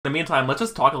meantime, let's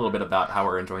just talk a little bit about how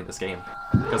we're enjoying this game,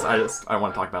 because I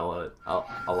want to talk about it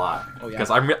a lot. Oh, yeah. Because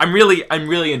I'm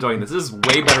really enjoying this. This is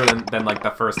way better than like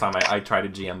the first time I tried to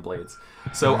GM Blades.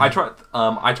 So I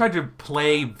tried to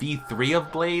play V3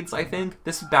 of Blades. I think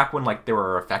this is back when like there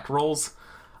were effect rolls,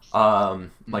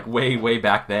 like way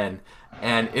back then,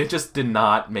 and it just did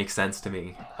not make sense to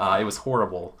me. It was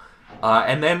horrible.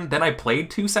 And then I played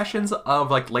 2 sessions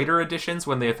of like later editions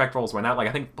when the effect rolls went out. Like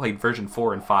I think I played version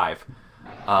 4 and 5,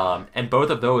 and both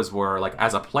of those were like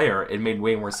as a player it made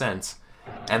way more sense.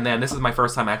 And then this is my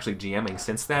first time actually GMing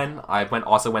since then. I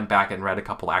also went back and read a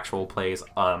couple actual plays.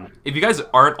 If you guys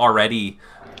aren't already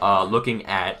looking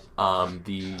at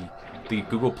the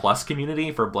Google Plus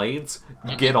community for Blades,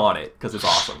 get on it because it's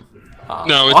awesome.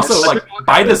 No, it's also like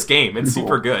buy this game; it's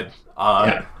super good.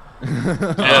 Yeah.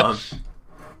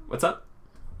 What's up?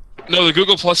 No, the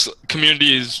Google Plus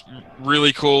community is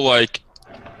really cool. Like,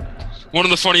 one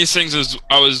of the funniest things is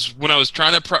when I was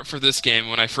trying to prep for this game,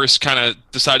 when I first kind of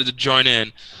decided to join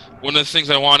in, one of the things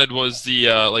I wanted was the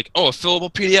a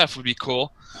fillable PDF would be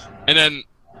cool. And then,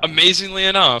 amazingly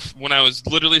enough, when I was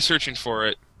literally searching for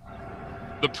it,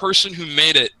 the person who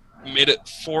made it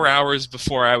 4 hours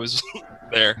before I was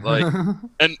there. Like,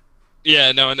 and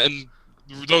yeah, no, and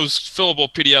those fillable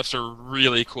PDFs are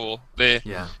really cool. They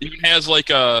even has like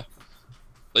a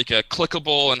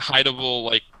clickable and hideable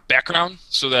like background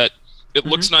so that it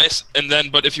looks nice. And then,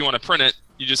 but if you want to print it,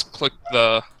 you just click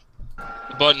the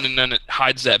button and then it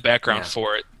hides that background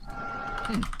for it.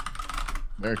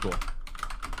 Very cool.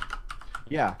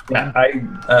 Yeah. Yeah,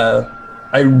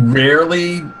 I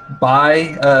rarely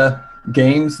buy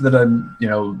games that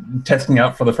I'm testing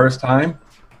out for the first time,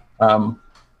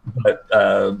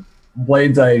 but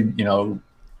Blades I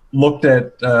looked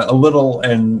at a little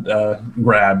and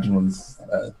grabbed and was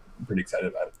pretty excited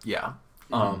about it. Yeah.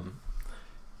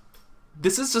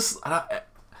 This is just I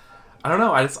don't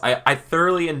know. I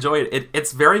thoroughly enjoyed it.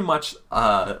 It's very much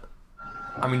I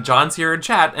mean, John's here in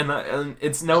chat, and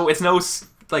it's no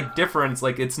like difference.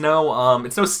 Like it's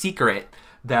no secret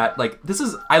that like this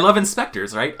is I love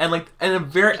Inspectors, right? And like at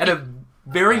a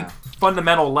very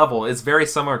fundamental level, it's very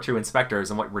similar to Inspectors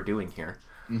and what we're doing here.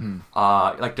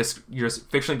 Like you're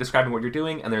fictionally describing what you're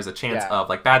doing, and there's a chance of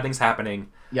like bad things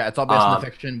happening. Yeah, it's all based on the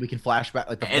fiction. We can flashback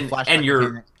like the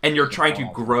flashback and you're trying to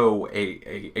grow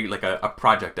a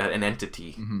project, an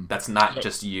entity that's not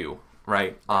just you,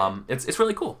 right? It's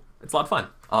really cool. It's a lot of fun.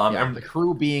 The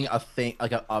crew being a thing,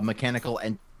 like a mechanical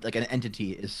and like an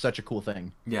entity, is such a cool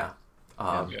thing. Yeah.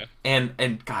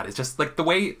 And God, it's just like the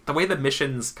way the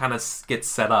missions kind of get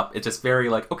set up. It's just very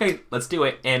like, okay, let's do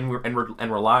it, and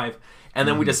we're live, and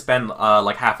then we just spend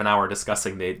like half an hour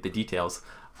discussing the details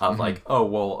of like, oh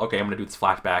well, okay, I'm gonna do this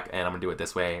flashback and I'm gonna do it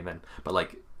this way, and then but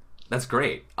like that's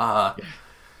great.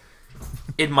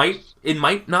 It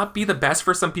might not be the best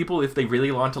for some people if they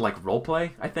really want to like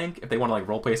roleplay. I think if they want to like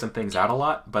roleplay some things out a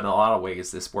lot, but in a lot of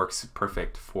ways this works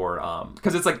perfect for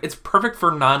because it's perfect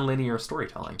for non-linear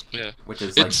storytelling. Yeah, which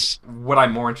is like what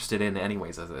I'm more interested in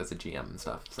anyways as a GM and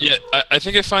stuff. So. Yeah, I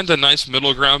think I find a nice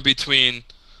middle ground between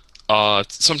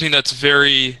something that's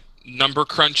very number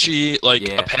crunchy, like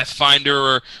a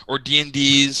Pathfinder or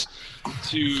D&D's,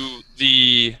 to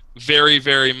the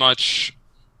very much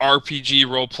RPG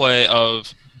roleplay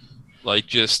of like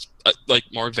just like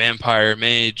more vampire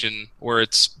mage, and where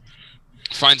it's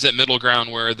finds that middle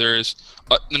ground where there's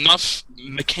enough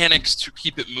mechanics to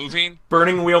keep it moving.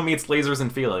 Burning Wheel meets Lasers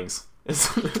and Feelings.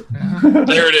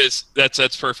 There it is.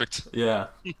 That's perfect. Yeah.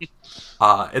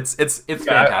 It's fantastic.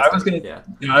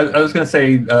 I was gonna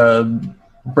say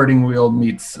Burning Wheel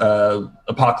meets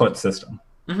Apocalypse System,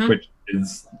 which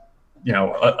is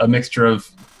a mixture of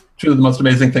two of the most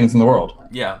amazing things in the world.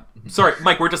 Yeah. Sorry,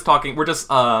 Mike. We're just talking. We're just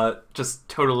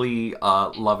totally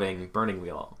loving Burning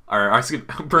Wheel. Or excuse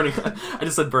me, Burning. I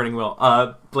just said Burning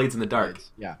Wheel. Blades in the Dark.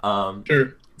 Yeah.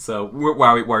 Sure. So why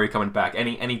are you coming back?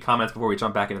 Any comments before we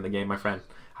jump back into the game, my friend?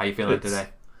 How you feeling today?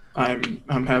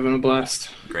 I'm having a blast.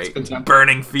 Great.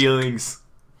 Burning feelings.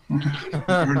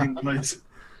 Burning place.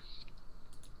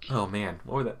 Oh man,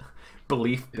 what were that?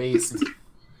 Belief-based.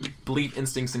 Belief,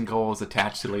 instincts, and goals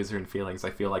attached to Laser and Feelings.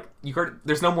 I feel like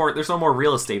there's no more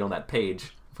real estate on that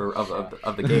page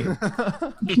of the game.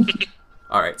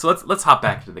 All right, so let's hop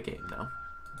back to the game now.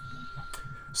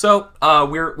 So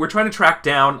we're trying to track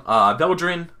down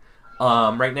Veldrin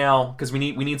right now because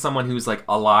we need someone who's like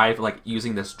alive, like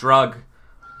using this drug.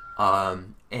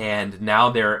 And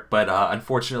now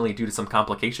unfortunately, due to some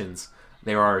complications,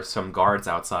 there are some guards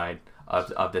outside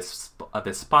of this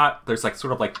spot. There's like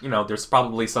sort of like there's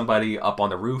probably somebody up on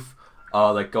the roof,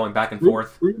 like going back and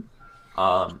forth.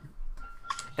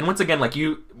 And and once again, like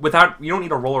you don't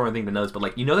need a roll or anything to know this, but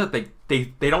like you know that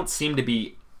they don't seem to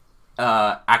be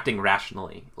acting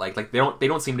rationally. Like they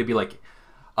don't seem to be like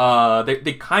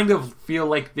they kind of feel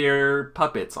like they're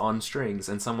puppets on strings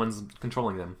and someone's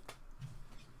controlling them.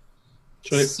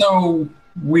 So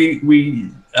we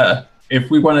if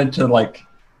we wanted to like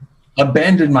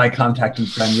abandon my contacted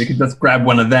friend, we could just grab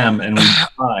one of them and we'd be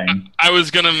fine. I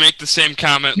was gonna make the same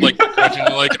comment, like,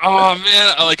 oh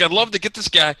man, like I'd love to get this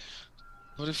guy,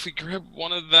 but if we grab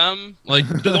one of them, like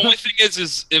the only thing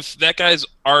is if that guy's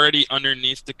already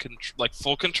underneath the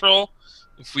full control,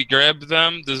 if we grab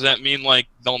them, does that mean like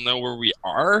they'll know where we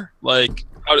are? Like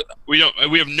we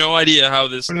have no idea how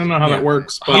this. I don't know how that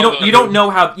works. But You don't know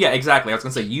how. Yeah, exactly. I was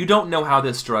gonna say you don't know how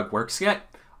this drug works yet.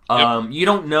 You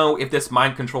don't know if this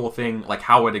mind control thing, like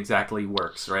how it exactly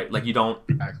works, right? Like you don't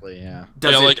Exactly. Yeah.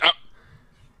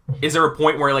 Is there a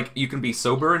point where like you can be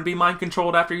sober and be mind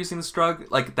controlled after using this drug?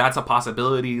 Like that's a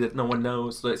possibility that no one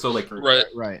knows. So like Right.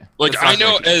 Like That's I not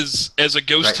know very as a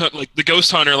ghost Right. like the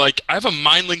ghost hunter, like I have a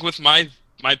mind link with my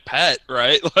pet,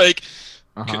 right? Like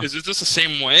is it just the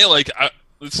same way? Like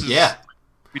this is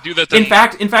we do that. Then,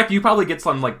 In fact, you probably get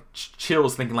some like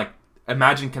chills thinking like,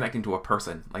 imagine connecting to a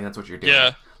person. Like that's what you're doing.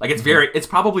 Yeah. Like it's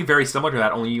probably very similar to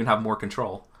that. Only you can have more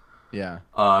control. Yeah.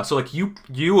 So like you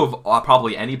of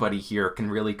probably anybody here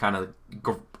can really kind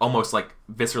of almost like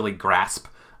viscerally grasp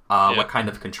what kind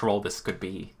of control this could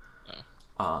be.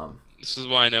 this is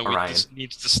why I know Orion. this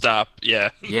needs to stop. Yeah.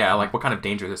 Yeah, like what kind of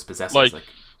danger this possesses.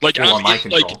 Like full on I'm mind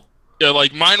control. like yeah,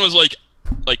 like mine was like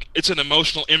it's an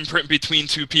emotional imprint between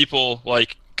two people,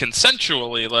 like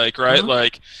consensually, like right,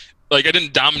 like I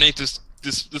didn't dominate this.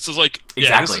 This is like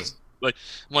Exactly. This is, like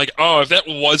I'm like, oh, if that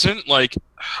wasn't like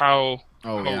how.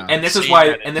 Oh yeah. And this is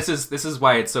why, this is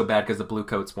why it's so bad because the blue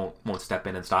coats won't step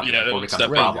in and stop it Yeah, before they it won't becomes a step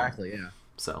in. problem. Exactly. Yeah.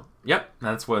 So, yep,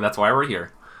 that's why we're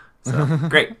here. So,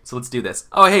 great. So let's do this.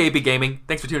 Oh, hey, AB Gaming.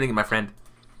 Thanks for tuning in, my friend.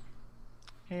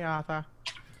 Hey, Arthur.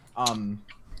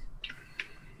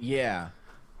 Yeah.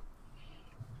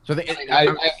 So I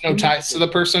have no ties to the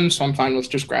person, so I'm fine with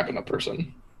just grabbing a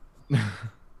person.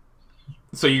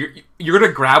 So you're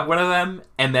gonna grab one of them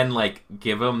and then like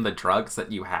give them the drugs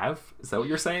that you have? Is that what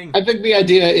you're saying? I think the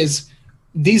idea is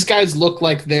these guys look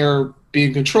like they're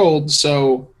being controlled,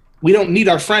 so we don't need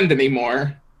our friend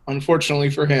anymore. Unfortunately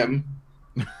for him,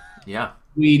 Yeah.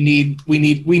 we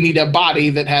need a body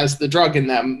that has the drug in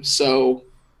them. So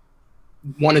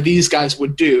one of these guys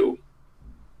would do.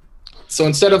 So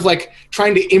instead of like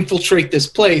trying to infiltrate this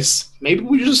place, maybe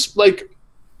we just like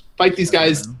fight these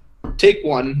guys, take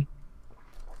one,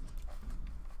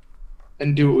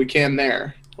 and do what we can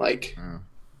there. Like,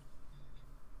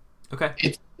 Okay.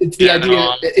 it's the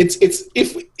idea. It's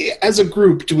if as a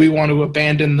group, do we want to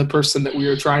abandon the person that we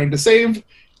are trying to save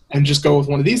and just go with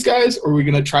one of these guys, or are we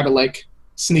going to try to like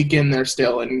sneak in there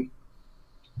still? And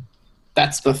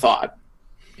that's the thought.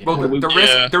 Well,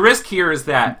 the risk here is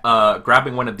that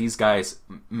grabbing one of these guys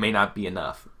may not be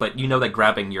enough, but you know that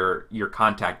grabbing your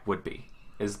contact would be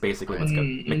is basically what's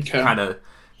kind of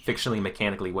fictionally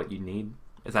mechanically what you need.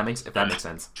 If that makes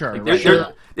sense. Sure. Like,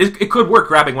 Right. It could work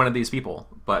grabbing one of these people,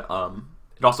 but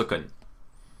it also couldn't.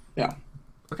 Yeah.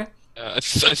 Okay. I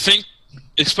think,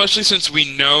 especially since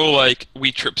we know like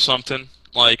we tripped something,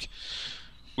 like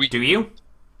we Do you?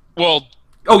 well.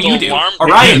 Oh, the you do. alarm-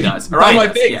 Orion does. Orion my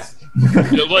does. face. Yeah.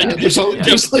 Yeah, like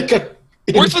There's like a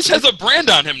Worthless has a brand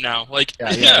on him now. Like,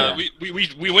 Yeah.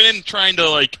 we went in trying to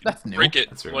like That's new. break it.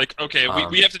 That's true. Like, okay,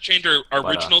 we have to change our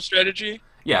original strategy.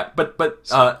 Yeah, but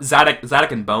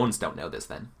Zadok and Bones don't know this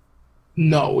then.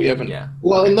 no, we haven't. Yeah.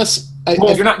 Well, unless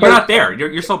Well, you're not there.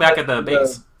 You're still back at the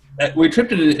base. We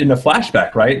tripped it in a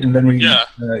flashback, right? And then we came Yeah,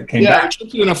 we back.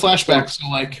 tripped it in a flashback. So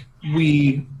like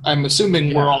I'm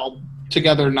assuming we're all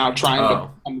together now trying to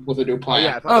come up with a new plan.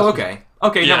 Yeah. Oh, okay.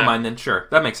 Okay, Yeah. never mind then. Sure,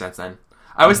 that makes sense then.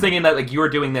 I was thinking that like you were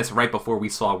doing this right before we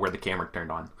saw where the camera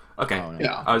turned on. Okay. Oh, no.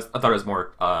 Yeah. I thought it was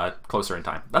more closer in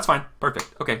time. That's fine.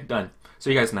 Perfect. Okay, done. So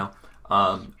you guys know.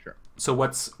 Sure. So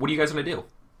what are you guys gonna do?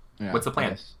 Yeah, What's the plan?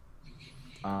 nice.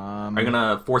 Are you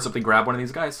gonna forcibly grab one of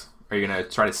these guys? Are you gonna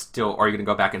try to steal? Or are you gonna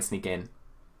go back and sneak in?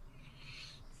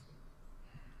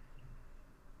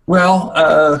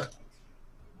 Well,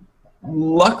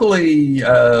 luckily,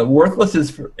 Worthless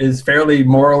is fairly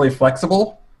morally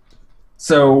flexible.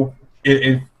 So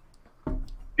if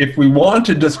we want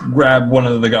to just grab one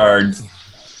of the guards,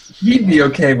 he'd be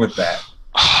okay with that.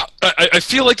 I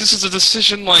feel like this is a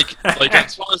decision like a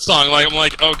Swan song. Like I'm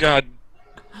like, oh god,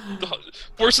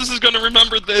 Forces is gonna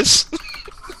remember this.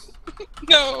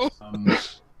 No.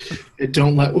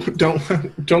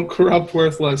 Don't corrupt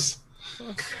Worthless.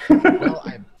 Well,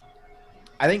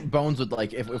 I think Bones would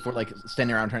like if we're like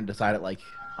standing around trying to decide it like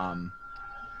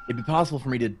it'd be possible for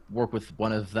me to work with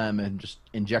one of them and just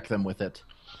inject them with it.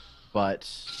 But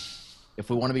if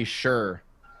we want to be sure,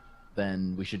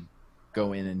 then we should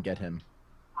go in and get him.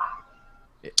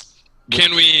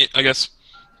 Can we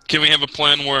have a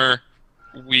plan where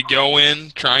we go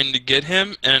in trying to get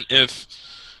him, and if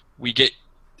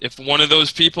one of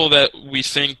those people that we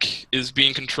think is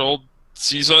being controlled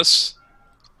sees us,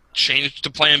 change to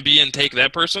plan B and take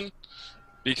that person?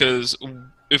 Because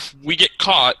if we get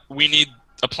caught, we need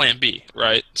a plan B,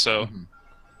 right? So,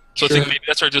 I think maybe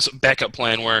that's our just backup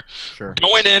plan where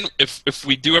going in, if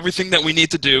we do everything that we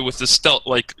need to do with the stealth,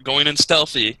 like going in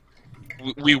stealthy,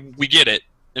 we get it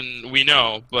and we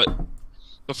know. But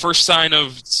the first sign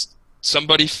of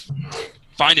somebody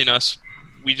finding us,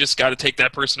 we just got to take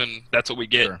that person, and that's what we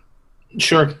get.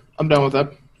 Sure, I'm done with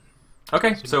that.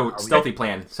 Okay, so stealthy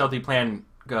plan,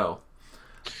 go.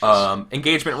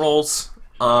 Engagement roles.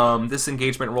 This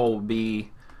engagement role will be.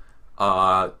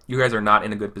 You guys are not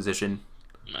in a good position.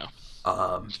 No.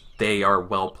 They are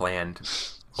well planned,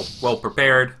 well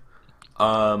prepared.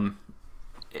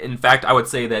 In fact, I would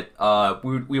say that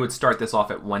we would start this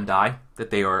off at 1 die. That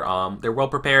they're well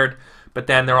prepared, but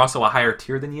then they're also a higher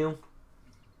tier than you.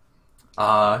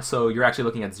 So you're actually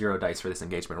looking at 0 dice for this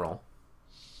engagement roll.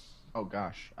 Oh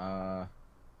gosh.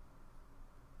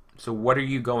 So what are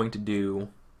you going to do?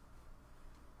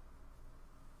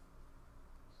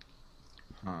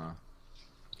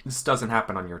 This doesn't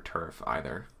happen on your turf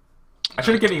either. I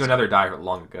should have given you another die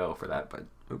long ago for that, but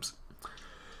oops.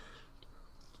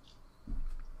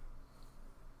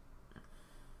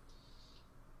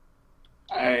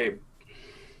 I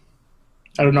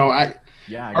don't know.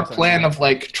 Our plan of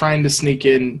like trying to sneak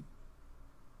in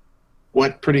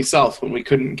went pretty south when we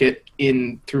couldn't get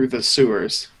in through the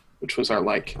sewers, which was our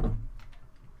like.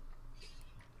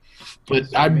 But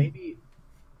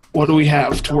what do we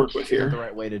have to work with here? The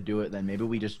right way to do it, then maybe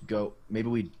we just go. Maybe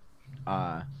we.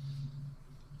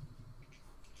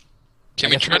 Can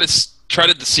we try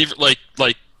to deceive like?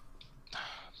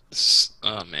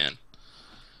 Oh man.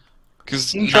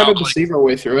 Because try to deceive our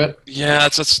way through it. Yeah,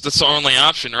 that's the only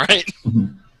option, right?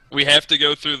 We have to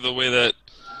go through the way that.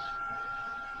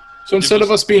 So instead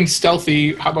of us being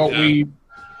stealthy, how about we?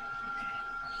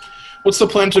 What's the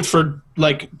plan for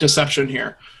like deception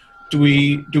here? Do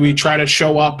we try to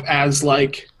show up as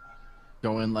like?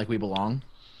 Go in like we belong.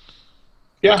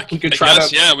 Yeah, we could try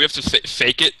to. Yeah, we have to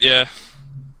fake it. Yeah.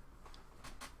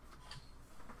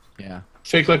 Yeah.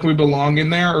 Fake like we belong in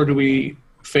there, or do we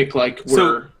fake like we're?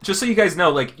 So just so you guys know,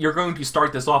 like you're going to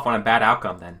start this off on a bad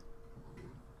outcome then,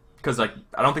 because like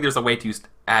I don't think there's a way to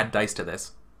add dice to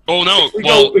this. Oh no!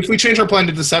 If we change our plan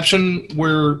to deception,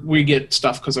 we get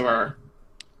stuff because of our.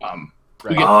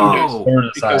 We get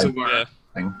because of our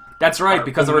thing. That's right,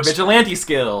 because of our vigilante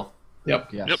skill.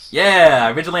 Yep. Yes. Yep. Yeah,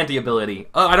 our vigilante ability.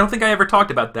 Oh, I don't think I ever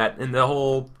talked about that in the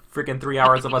whole freaking 3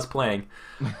 hours of us playing.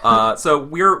 So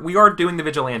we are doing the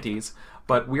vigilantes,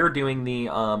 but we are doing the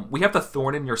we have the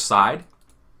thorn in your side,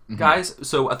 guys.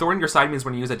 So a thorn in your side means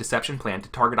when you use a deception plan to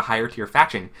target a higher tier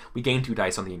faction, we gain 2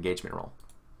 dice on the engagement roll.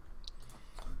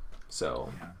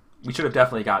 So we should have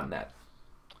definitely gotten that.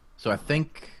 So I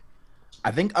think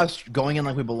us going in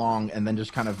like we belong and then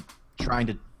just kind of trying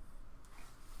to.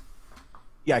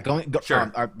 Yeah,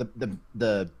 Sure.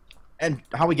 The and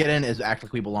how we get in is act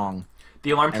like we belong. The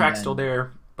alarm track's still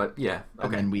there, but yeah.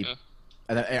 Okay. And then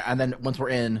and then once we're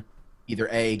in, either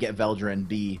A, get Veldrin,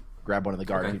 B, grab one of the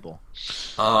guard people.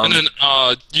 And then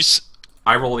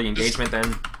I roll the engagement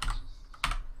then.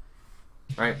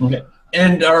 Right. Okay.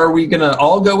 And are we gonna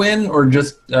all go in, or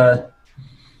just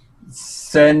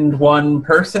send one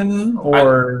person,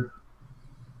 or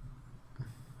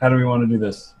how do we want to do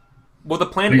this? Well, the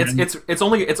plan it's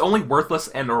only Worthless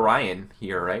and Orion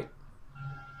here, right?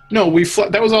 No,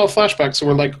 that was all a flashback, so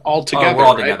we're like all together. Oh, we're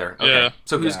all right? together. Okay.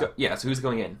 Yeah. So who's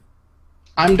going in?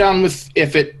 I'm down with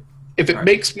if it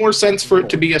makes more sense for it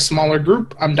to be a smaller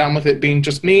group. I'm down with it being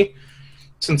just me,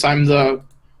 since I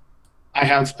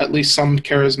have at least some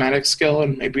charismatic skill,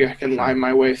 and maybe I can lie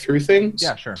my way through things.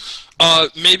 Yeah, sure.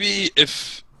 Maybe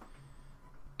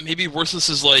Worthless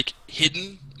is like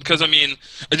hidden, because I mean,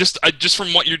 I just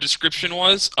from what your description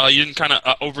was, you didn't kind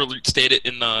of overly state it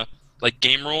in the like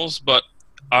game rules, but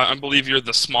I believe you're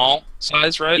the small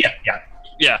size, right?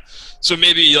 Yeah. So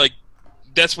maybe like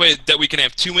that's way that we can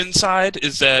have 2 inside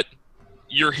is that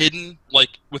you're hidden like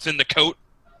within the coat,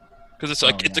 because it's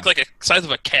like it's like a size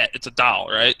of a cat. It's a doll,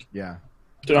 right? Yeah.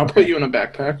 Dude, I'll put you in a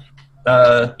backpack.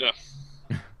 Yeah.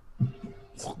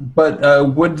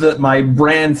 But would my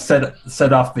brand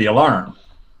set off the alarm?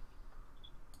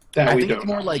 That I we think don't it's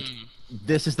more know. like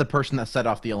this is the person that set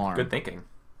off the alarm. Good thinking.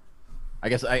 I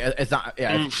guess it's not.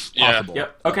 Yeah, it's Yeah. possible.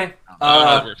 Yep. Okay.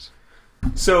 That works.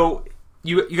 So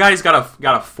you guys got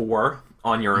a 4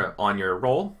 on your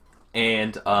roll,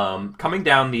 and coming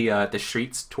down the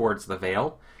streets towards the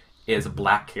Vale is a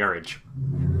black carriage.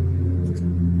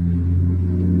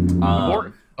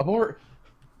 Abort.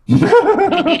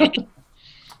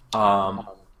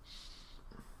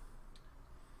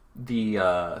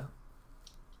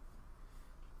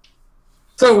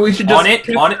 So we should just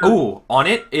on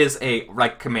it is a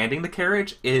commanding the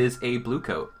carriage is a blue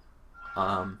coat.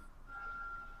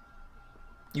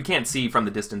 You can't see from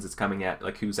the distance it's coming at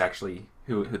who's actually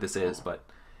who this is, but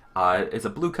it's a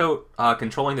blue coat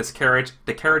controlling this carriage.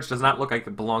 The carriage does not look like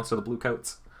it belongs to the blue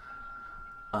coats.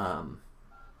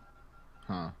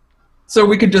 So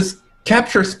we could just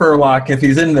capture Spurlock if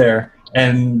he's in there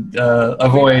and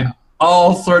avoid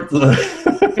all sorts of.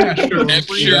 Yeah, sure.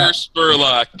 Capture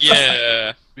Spurlock. Yeah.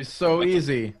 It'd be so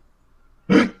easy.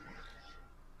 Well,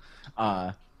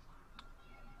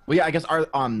 yeah, I guess our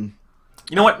You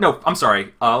know what? No, I'm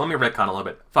sorry. Let me retcon a little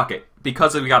bit. Fuck it.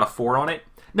 Because we got a 4 on it.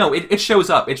 No, it shows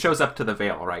up. It shows up to the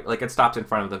Vale, right? Like, it stops in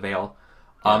front of the Vale.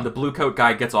 The blue coat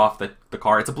guy gets off the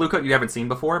car. It's a blue coat you haven't seen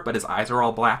before, but his eyes are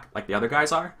all black, like the other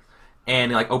guys are.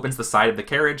 And he, opens the side of the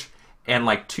carriage, and,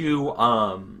 2,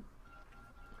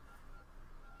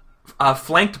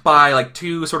 flanked by,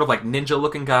 2 sort of,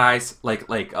 ninja-looking guys,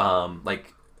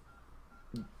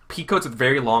 peacoats with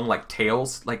very long,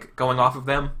 tails, going off of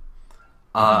them.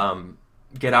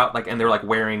 Get out, and they're,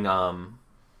 wearing,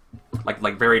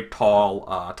 very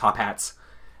tall, top hats.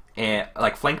 And,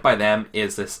 flanked by them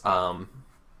is this, a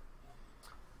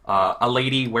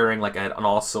lady wearing, an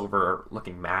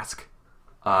all-silver-looking mask,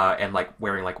 and,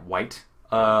 wearing, white,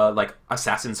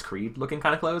 Assassin's Creed-looking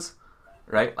kind of clothes,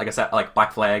 right?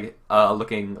 Black Flag,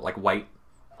 looking, white,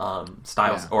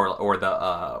 styles, Yeah. or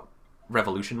the,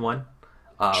 Revolution one,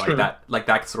 Sure. that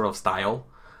sort of style.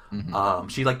 Mhm.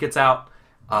 She gets out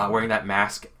wearing that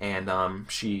mask, and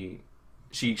she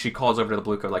calls over to the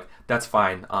blue coat that's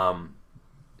fine.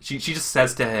 She just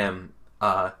says to him,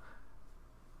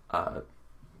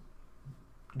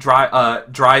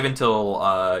 drive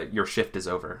until your shift is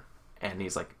over, and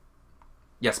he's like,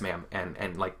 yes ma'am, and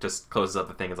just closes up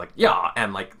the thing, is yeah,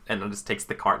 and then just takes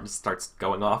the cart and just starts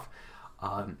going off.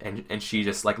 And she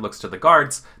just looks to the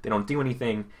guards. They don't do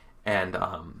anything, and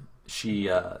she's be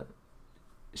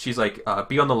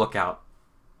on the lookout,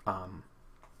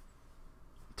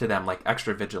 to them,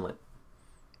 extra vigilant.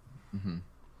 Mm-hmm.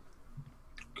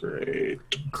 Great.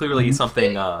 Clearly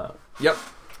something. Yep.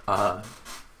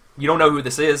 You don't know who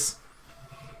this is,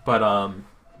 but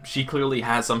she clearly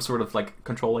has some sort of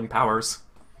controlling powers.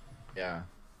 Yeah.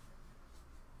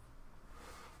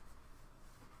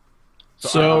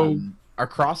 So are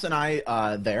Cross and I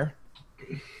there?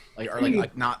 Are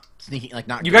not sneaking,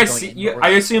 not You guys going see? in, You, or- I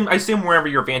assume wherever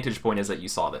your vantage point is that you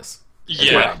saw this.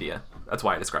 That's my Yeah. idea. That's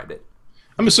why I described it.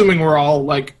 I'm assuming we're all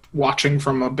watching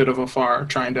from a bit of afar,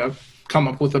 trying to come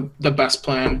up with the best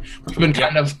plan.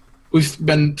 We've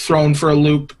been thrown for a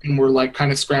loop, and we're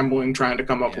kind of scrambling, trying to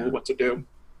come up with what to do.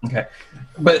 Okay,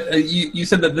 but you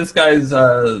said that this guy's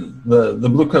the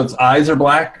blue coat's eyes are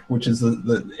black, which is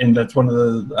and that's one of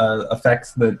the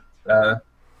effects that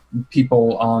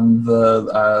people on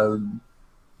the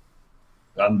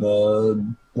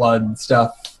blood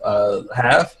stuff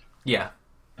have. Yeah.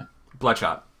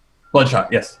 Bloodshot.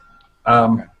 Bloodshot, yes.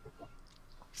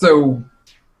 So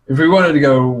if we wanted to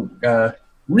go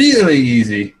really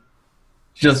easy,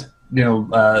 just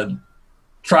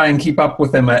try and keep up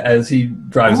with him as he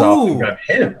drives off and grab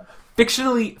him.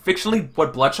 Fictionally,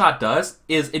 what Bloodshot does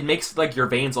is it makes your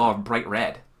veins all bright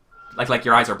red, like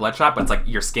your eyes are bloodshot, but it's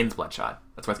your skin's bloodshot.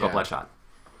 That's why it's called Bloodshot.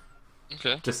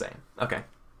 Okay. Just saying. Okay.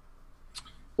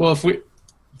 Well,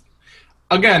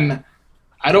 again,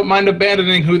 I don't mind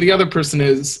abandoning who the other person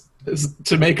is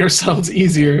to make ourselves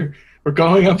easier. We're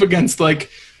going up against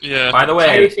Yeah. By the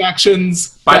higher way,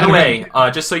 factions.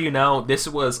 just so you know, this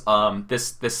was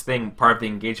this thing. Part of the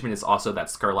engagement is also that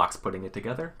Skurlock's putting it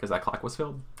together because that clock was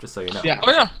filled. Just so you know. Yeah.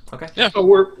 Oh yeah. Okay. Yeah.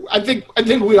 So I think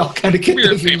we all kind of get We're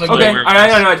the feeling. people. Okay. We're-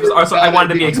 I wanted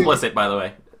to be explicit, by the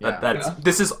way. Yeah.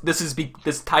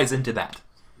 This ties into that.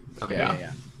 Okay.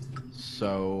 Yeah.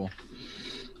 So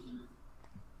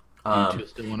you two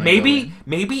still wanna go Maybe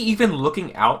in? even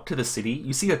looking out to the city,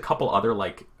 you see a couple other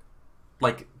like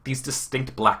these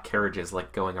distinct black carriages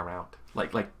going around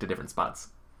to different spots.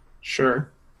 Sure.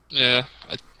 Yeah.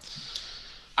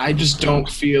 I just don't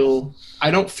feel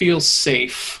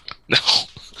safe No.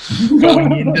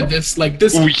 going into this.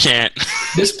 This We can't.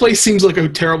 this place seems like a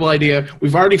terrible idea.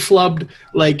 We've already flubbed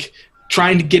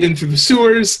trying to get in through the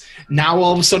sewers. Now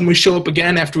all of a sudden we show up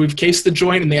again after we've cased the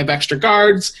joint and they have extra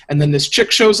guards. And then this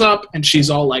chick shows up and she's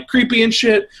all like creepy and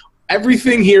shit.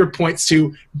 Everything here points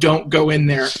to don't go in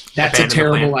there. That's Abandon a the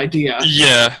terrible plan. idea.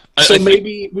 Yeah. So I think-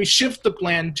 maybe we shift the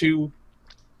plan to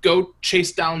go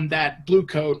chase down that blue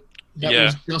coat that Yeah.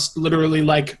 was just literally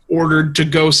like ordered to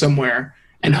go somewhere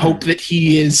and hope that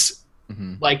he is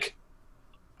like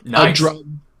a Nice. drug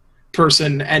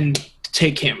person and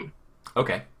take him.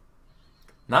 Okay.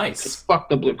 Nice. Fuck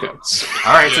the blue coats.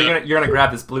 All right, so Yeah. you're gonna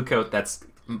grab this blue coat that's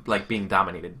like being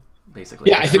dominated, basically.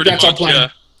 Yeah, I think Pretty that's our much, plan. yeah.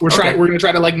 We're Okay. gonna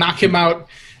try to like knock him out,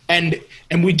 and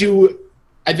we do.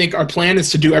 I think our plan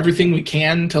is to do everything we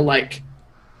can to like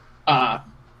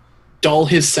dull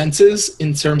his senses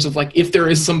in terms of like if there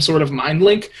is some sort of mind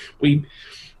link, we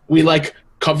like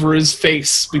cover his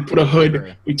face, we put a hood,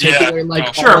 Sure. we take Yeah. away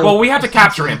like Sure. all- Well, we have to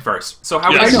capture him first. So how are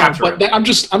we Yeah. I gonna know, capture him? but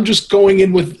I'm just going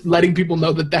in with letting people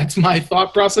know that that's my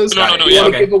thought process. No, we yeah.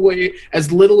 want to Okay. give away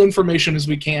as little information as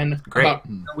we can Great. about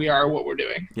where we are, what we're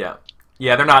doing. Yeah.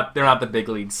 Yeah, they're not the big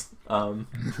leagues. All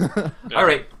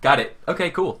right, got it. Okay,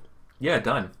 cool. Yeah,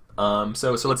 done.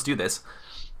 So let's do this.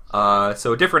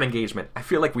 So a different engagement. I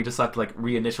feel like we just have to like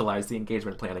reinitialize the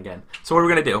engagement plan again. So what are we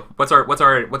gonna do? What's our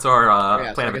Yeah,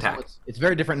 so plan I of guess attack? it's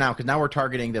very different now because now we're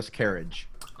targeting this carriage.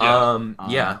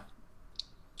 Yeah.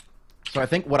 So I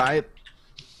think I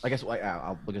guess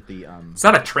I'll look at the It's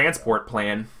not a transport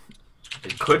plan.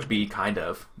 It could be kind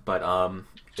of, but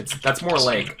that's more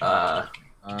like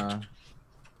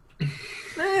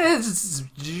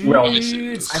Well,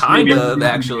 it's I kind think- of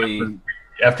actually.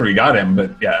 After we got him,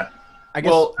 but yeah. I guess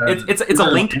Well, it's a is there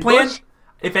linked an plan. ambush?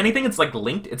 If anything, it's like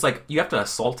linked. It's like you have to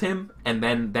assault him, and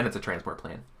then it's a transport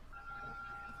plan,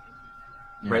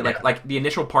 right? Yeah. Like the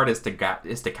initial part is to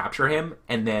capture him,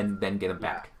 and then get him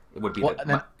back. It would be Well, and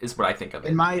then- is what I think of it.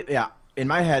 in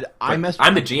my head I But messed.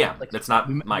 I'm the with- GM. like, That's not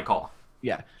we- my call.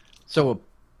 Yeah. So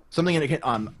something in it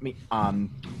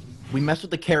we mess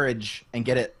with the carriage and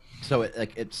get it so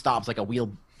it stops like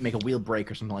make a wheel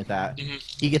break or something like that.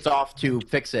 He gets off to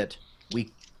fix it. We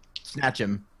snatch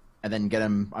him and then get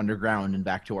him underground and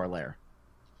back to our lair.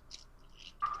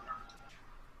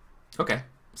 Okay,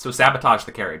 so sabotage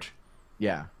the carriage.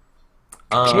 Yeah.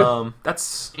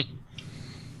 That's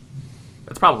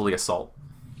probably assault.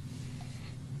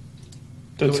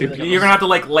 That So seems, like You're gonna have to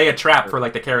like lay a trap for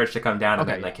like the carriage to come down and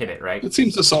Okay, then like yeah. hit it, right? that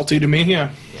seems assaulty to me,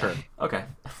 yeah. Sure. Okay.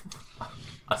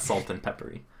 Assault and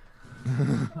peppery.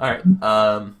 Alright.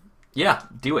 Yeah,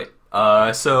 do it.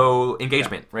 So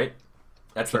engagement, right?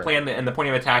 That's Sure. the plan, and the point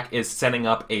of attack is setting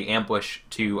up a ambush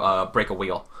to break a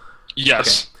wheel.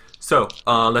 Yes. So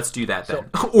let's do that then.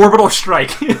 Orbital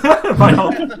strike. By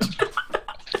all-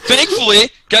 Thankfully,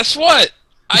 guess what?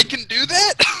 I can do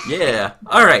that. Yeah.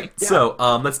 All right. So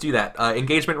let's do that.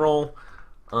 Engagement roll.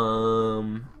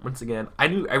 Once again, I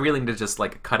really need to just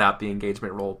like cut out the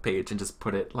engagement roll page and just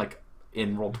put it like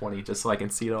in Roll20 just so I can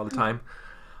see it all the time.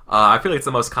 I feel like it's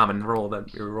the most common roll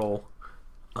that you roll.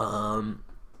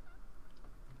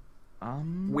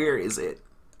 Where is it?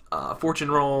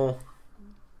 Fortune roll.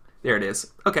 There it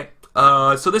is. Okay.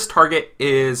 So this target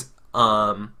is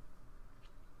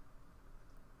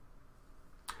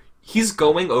he's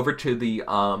going over to the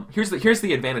here's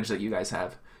the advantage that you guys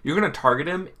have. You're going to target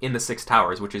him in the 6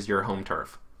 towers, which is your home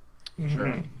turf.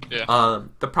 Mhm. Yeah.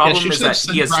 The problem she is said that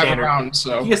to he has drive standard around,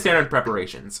 so. he has standard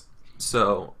preparations.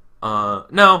 So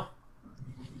no,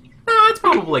 it's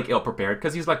probably like ill prepared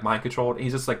because he's like mind controlled.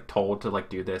 He's just like told to like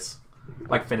do this,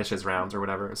 like finish his rounds or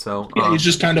whatever. So Yeah, he's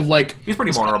just kind of like he's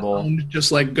pretty vulnerable.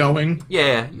 just like going.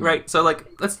 Yeah, right. So like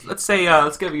let's say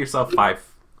let's give yourself five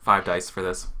dice for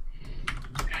this.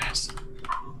 Yes.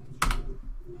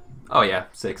 Oh yeah,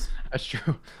 6. That's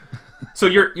true. So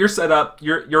you're set up.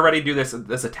 You're ready to do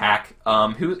this attack.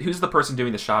 Who's the person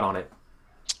doing the shot on it?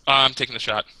 I'm taking the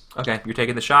shot. Okay, you're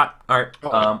taking the shot. All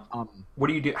right. What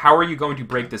do you do? How are you going to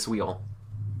break this wheel?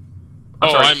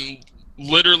 Sorry. I'm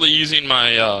literally using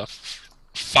my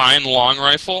fine long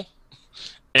rifle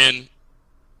and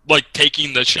like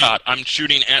taking the shot. I'm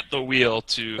shooting at the wheel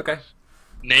to Okay.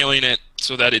 nailing it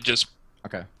so that it just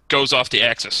Okay. goes off the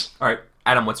axis. All right,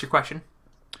 Adam. What's your question?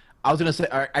 I was gonna say,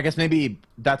 I guess maybe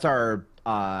that's our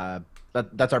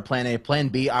that's our plan A. Plan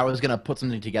B, I was gonna put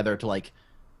something together to like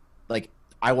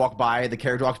I walk by, the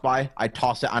carriage walks by, I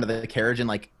toss it onto the carriage, and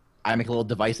like I make a little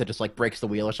device that just like breaks the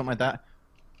wheel or something like that.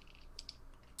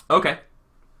 Okay.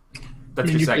 That's I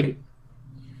mean, your you second.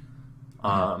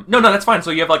 No, that's fine.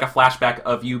 So you have like a flashback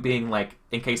of you being like,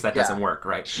 in case that doesn't work,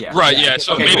 right? Yeah. Right, Yeah, yeah.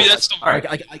 So okay, maybe cool. that's the All right.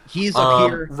 Like he's up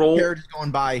here, roll- carriage is going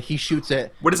by, he shoots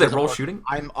it. What is it? Doesn't Roll work. shooting?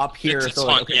 I'm up here, It's so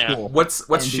hunt, okay, yeah. cool. What's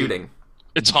And the- shooting?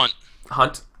 it's hunt.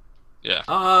 Hunt. Yeah.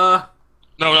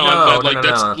 No,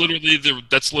 that's no.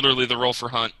 literally the role for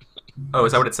hunt. Oh,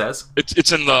 is that what it says?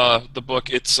 It's in the book.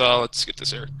 It's let's get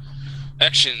this here.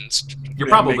 Actions. You're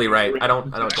probably right. I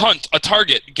don't. Hunt a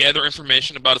target. Gather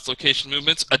information about its location,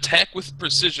 movements. Attack with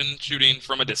precision, shooting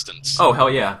from a distance. Oh hell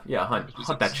yeah, yeah. Hunt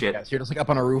that shit. Yeah, so you're just like up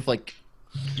on a roof, like.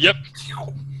 Yep.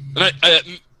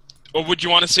 And or would you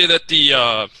want to say that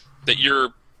that your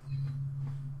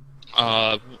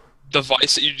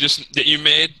device that you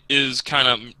made is kind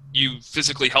of you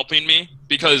physically helping me,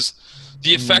 because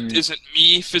the effect isn't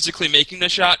me physically making the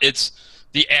shot, it's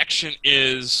the action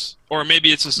is, or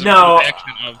maybe it's just the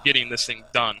action of getting this thing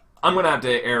done. I'm gonna have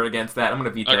to err against that. I'm gonna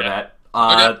veto Okay. that.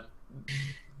 Okay.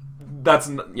 That's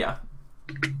yeah.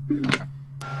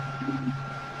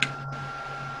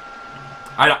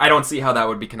 I don't see how that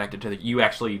would be connected to you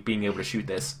actually being able to shoot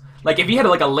this. Like, if you had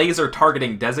like a laser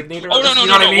targeting designator, Oh, no, you know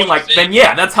no, what no, I mean? what I'm Like, saying- then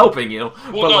yeah, that's helping you. Well,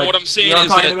 But, no, like, what I'm saying you know is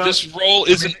what I'm that talking about? this role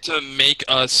isn't to make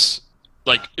us,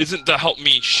 like, isn't to help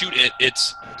me shoot it,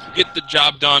 it's to get the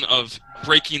job done of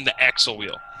breaking the axle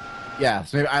wheel. Yeah,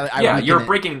 so maybe I Yeah, weaken you're it,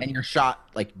 breaking- and your shot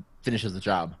like finishes the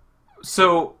job.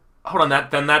 So hold on,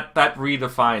 that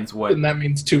redefines what. And that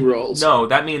means 2 rolls. No,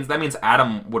 that means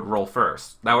Adam would roll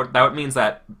first. That means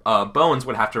that Bones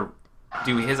would have to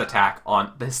do his attack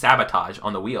on the sabotage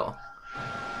on the wheel.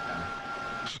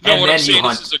 No, And what then I'm you saying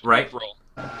hunt, is this is a group right? roll.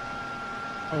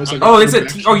 Oh, is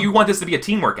it? Oh, you want this to be a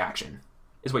teamwork action,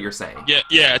 is what you're saying?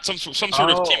 Yeah, it's some sort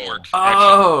of teamwork action.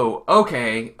 Oh,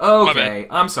 okay. bad.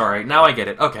 I'm sorry. Now I get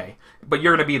it. Okay, but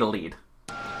you're gonna be the lead.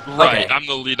 Right, okay. I'm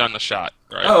the lead on the shot.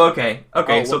 Right. Oh, okay.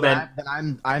 Okay, Oh, so well, then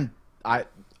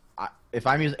if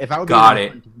I would be Got the it.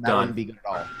 one, that Done. wouldn't be good at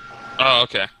all. Oh,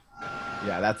 okay.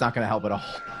 Yeah, that's not going to help at all.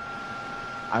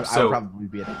 I So- would probably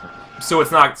be a different. so it's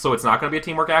not gonna be a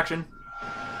teamwork action.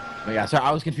 But yeah, so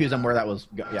I was confused on where that was.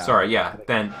 Yeah. Sorry, yeah.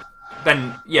 Then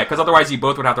yeah, because otherwise you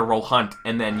both would have to roll hunt,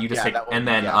 and then you just Yeah, take, that would- and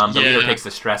then yeah. the leader Yeah. takes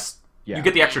the stress. Yeah. You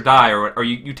get the extra die, or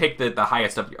you take the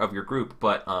highest of your group,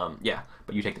 but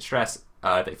but you take the stress.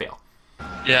 They fail.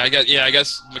 Yeah, I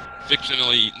guess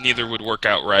fictionally neither would work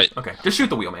out right. Okay, just shoot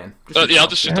the wheel, man. Just shoot the Yeah, I'll wheel.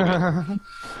 just shoot the wheel.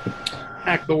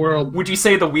 Hack the world. Would you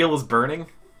say the wheel is burning?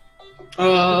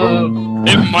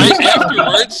 It might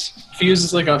afterwards. Fuse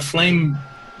is like a flame.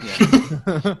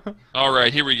 All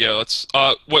right, here we go. Let's.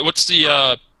 What's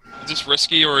the? Is this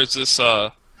risky or is this?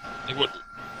 Like what?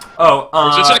 Oh, Or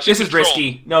is this actually this is control?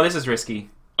 risky. No, this is risky.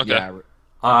 Okay.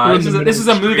 Yeah, This is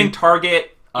a moving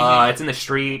target. Mhm. It's in the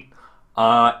street.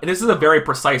 This is a very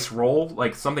precise roll.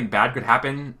 Like, something bad could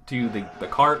happen to the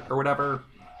cart or whatever,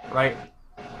 right?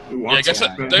 Yeah, I guess Yeah.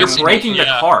 that, You're there's breaking the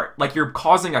yeah. cart. Like, you're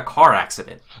causing a car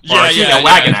accident. Or Yeah, excuse me, yeah, a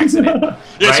wagon yeah. accident.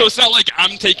 Yeah, right? so it's not like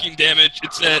I'm taking damage.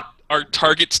 It's that our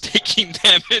target's taking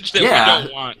damage that Yeah. we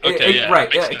don't want. Okay, yeah, right.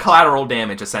 makes sense. Collateral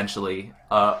damage, essentially.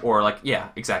 Or, like, yeah,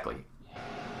 exactly.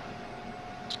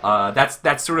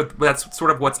 That's sort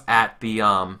of what's at the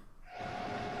Are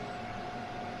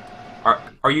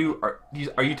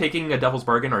you taking a devil's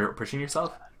bargain or pushing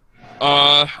yourself?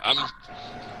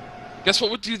 Guess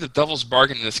what would do the devil's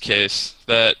bargain in this case?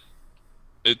 That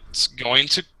it's going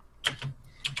to.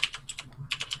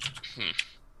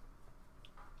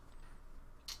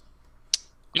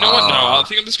 You know what? No, I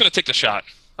think I'm just gonna take the shot.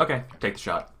 Okay, take the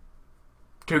shot.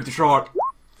 Take the shot.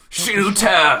 Shoot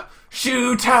her!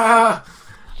 Shoot her!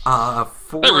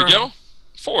 4. There we go.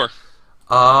 4.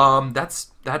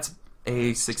 That's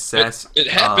a success. It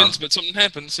happens, but something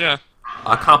happens. Yeah.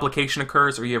 A complication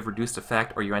occurs, or you have reduced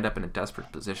effect, or you end up in a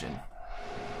desperate position.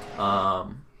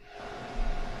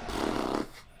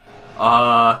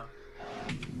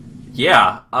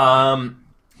 Yeah.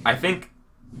 I think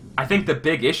the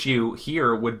big issue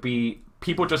here would be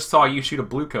people just saw you shoot a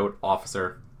blue coat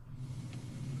officer.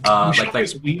 Shot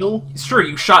his wheel. Sure,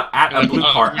 you shot at a blue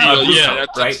car, blue yeah, coat,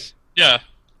 that's, right? Yeah.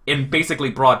 In basically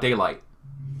broad daylight.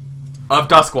 Of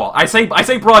Duskwall. I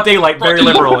say broad daylight very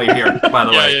liberally here, by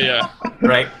the way. Yeah.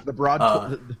 Right? The broad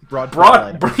Broad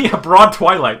twilight. broad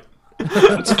twilight.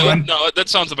 No, that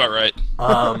sounds about right.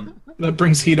 That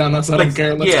brings heat on us. I don't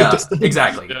care. Let's get this done.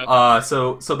 exactly. Yeah.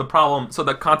 So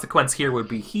the consequence here would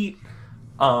be heat.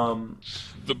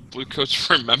 The blue coats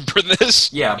remember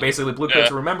this. Yeah, basically blue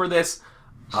coats Yeah. remember this.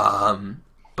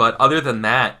 But other than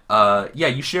that, yeah,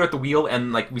 you shoot at the wheel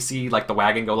and like we see like the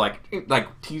wagon go like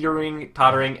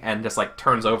tottering, and just like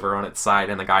turns over on its side,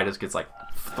 and the guy just gets like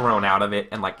thrown out of it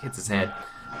and like hits his head.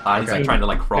 He's like trying to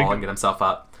like crawl and get himself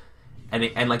up,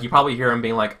 and like you probably hear him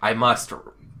being like, "I must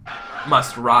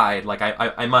ride, like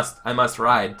I must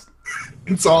ride."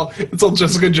 It's all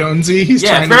Jessica Jonesy. He's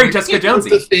Yeah, trying it's very to Jessica put Jonesy.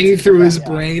 the thing through his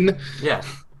brain. Yeah.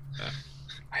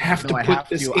 I have to No, I put have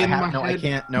this to. in I have my no. head. I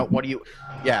can't. No. What do you?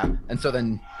 Yeah. And so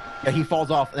then, yeah, he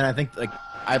falls off, and I think like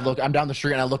I'm down the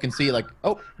street and I look and see like,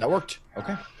 oh, that worked.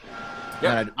 Okay.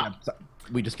 Yeah. And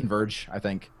we just converge, I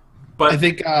think. But I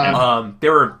think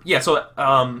there were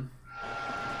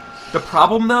the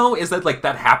problem though is that like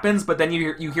that happens, but then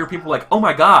you hear people like, oh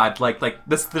my god, like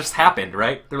this happened,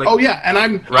 right? They're like, oh yeah, and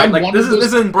I'm like one this of those...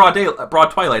 is in broad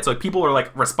twilight, so like people are like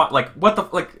what the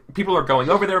like people are going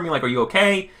over there and being like, are you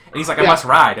okay? And he's like, I must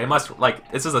ride, I must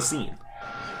like this is a scene.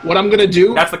 What I'm gonna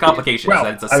do? That's the complication. Well,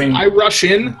 is that it's a scene. I rush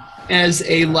in as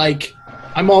a like.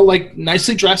 I'm all like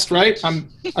nicely dressed, right? I'm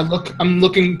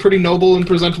looking pretty noble and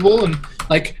presentable, and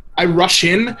like I rush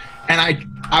in and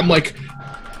I'm like,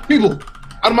 people,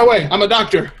 out of my way! I'm a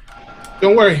doctor.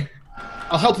 Don't worry,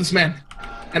 I'll help this man.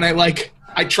 And I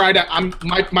try to.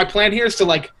 My plan here is to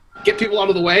like get people out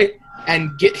of the way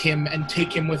and get him and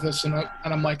take him with us. And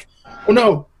I'm like, oh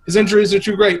no, his injuries are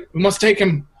too great. We must take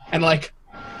him. And like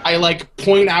I like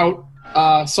point out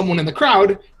someone in the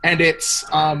crowd, and it's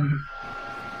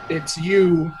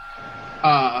you,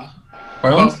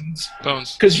 Bones?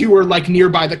 Bones. because you were like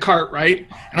nearby the cart, right?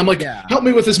 And I'm like, help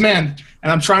me with this man.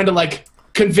 And I'm trying to like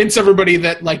convince everybody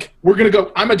that like we're gonna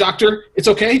go. I'm a doctor. It's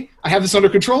okay. I have this under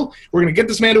control. We're gonna get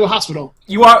this man to a hospital.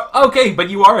 You are okay, but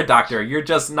you are a doctor. You're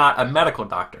just not a medical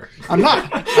doctor. I'm not.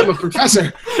 I'm a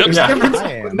professor. There's a Yeah. difference.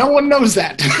 I am. No one knows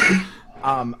that.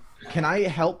 Can I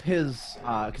help his?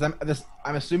 Because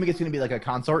I'm assuming it's gonna be like a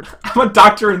consort. I'm a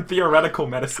doctor in theoretical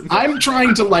medicine. I'm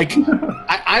trying to like.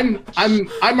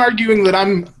 I'm arguing that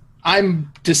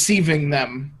I'm deceiving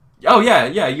them. Oh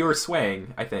yeah, you were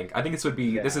swaying. I think this would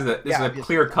be this is a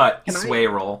clear cut Can I- sway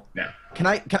roll. Yeah. Can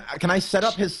I set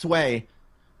up his sway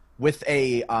with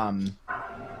a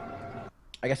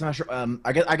I guess I'm not sure.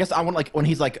 I guess I want like when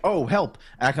he's like, oh help,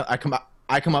 and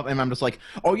I come up and I'm just like,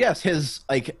 oh yes, his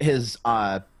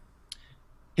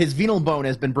venal bone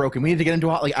has been broken. We need to get into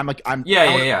I want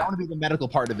to be the medical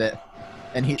part of it,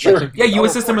 and he Sure. like, so- Yeah, you oh,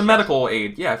 assist him in medical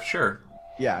aid. Yeah, sure.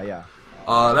 Yeah.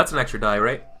 That's an extra die,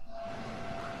 right?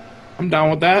 I'm down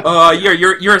with that.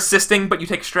 You're assisting, but you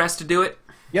take stress to do it.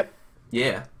 Yep.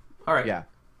 Yeah. All right. Yeah.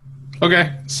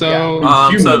 Okay, so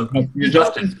So You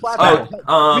adjusted.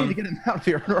 We need to get him out of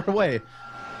here and run away.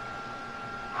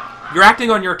 you're acting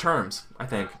on your terms. I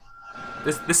think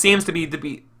this seems to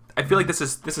be. I feel like this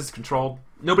is controlled.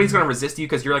 Nobody's gonna resist you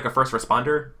because you're like a first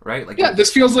responder, right? Like yeah,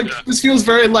 this feels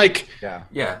very like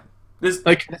Yeah. This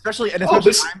like Especially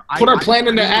put our plan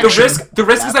into action. the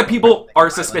risk is that people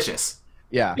are suspicious.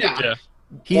 Yeah. Yeah.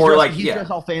 He's Or, dressed, like, he's yeah.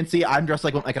 dressed all fancy. I'm dressed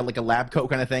like a lab coat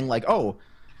kind of thing. Like, oh,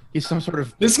 he's some sort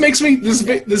of This makes me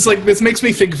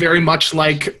think very much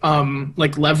like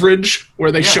Leverage,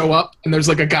 where they show up and there's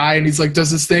like a guy and he's like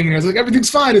does this thing and he's like everything's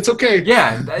fine, it's okay.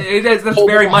 Yeah, that's Hold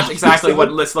very on. much exactly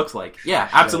what this looks like. Yeah,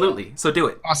 absolutely. So do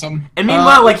it. Awesome. And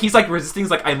meanwhile, like he's like resisting.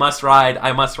 He's like, I must ride.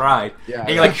 Yeah. And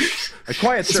you're like, shh, a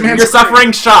quiet. This sir. man's you're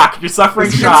suffering shock. You're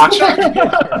suffering shock.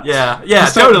 Yeah,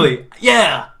 totally.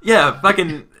 Yeah,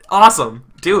 fucking awesome.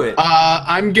 Do it.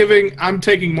 I'm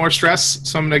taking more stress,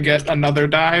 so I'm gonna get another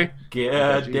die.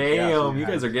 Yeah, geez, damn. yeah, You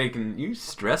guys are getting you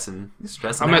stressing. You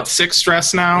stressing. I'm out. at 6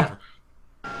 stress now.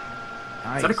 Yeah.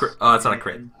 Nice. Is that a crit? Oh, it's not a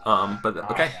crit. But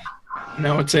okay.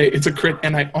 No, it's a crit,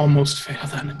 and I almost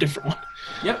failed on a different one.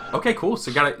 Yep. Okay. Cool. So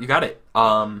you got it.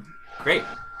 Great.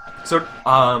 So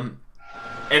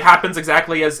it happens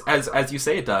exactly as you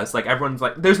say it does. Like everyone's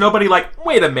like, there's nobody like,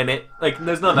 wait a minute. Like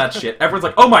there's none of that shit. Everyone's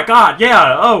like, oh my god,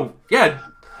 yeah, oh yeah.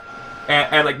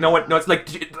 And like no one, no, it's like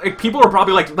people are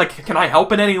probably like, can I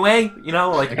help in any way? You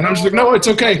know, like. And I'm just like, no, it's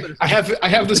okay. I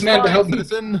have this man to help me.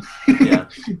 Citizen. Yeah.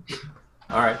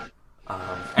 All right.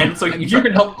 And so You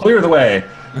can help clear the way.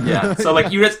 yeah. So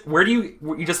like you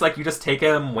just take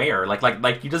him where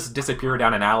like you just disappear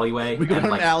down an alleyway. We go and,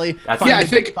 down like, an alley. that's- Yeah,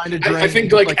 Find a I think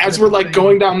drain, like as we're like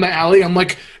going down the alley, I'm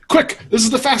like, quick, this is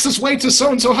the fastest way to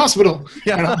so and so hospital.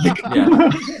 Yeah. And, I'm like,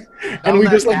 Yeah. and we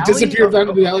that just like alley? disappear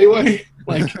down the alleyway.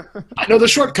 Like, I know the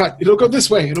shortcut. It'll go this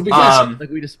way. It'll be faster.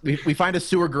 Like we find a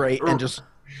sewer grate and just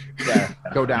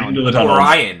go down. Into the tunnels.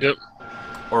 Orion. Yep.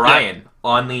 Orion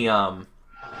on the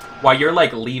while you're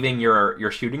like leaving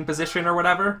your shooting position or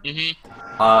whatever. You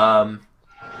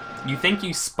think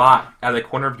you spot at the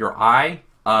corner of your eye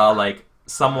like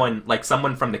someone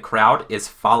from the crowd is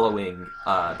following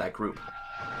that group.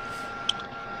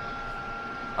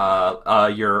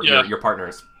 Your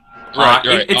partners. Right.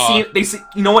 It seemed they see.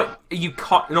 You know what? You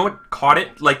caught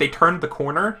it. Like they turned the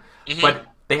corner, but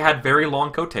they had very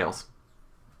long coattails.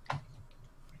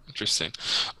 Interesting.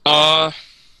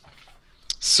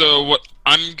 So what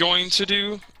I'm going to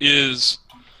do is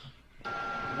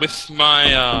with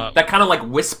my That kind of like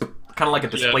wisp, kind of like a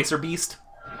displacer beast.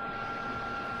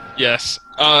 yes.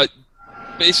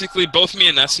 Basically, both me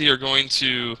and Nessie are going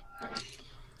to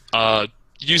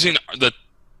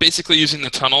basically using the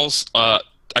tunnels. I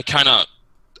kind of,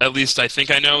 at least I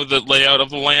think I know the layout of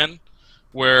the land,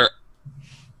 where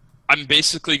I'm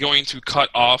basically going to cut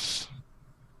off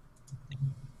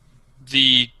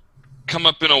come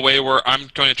up in a way where I'm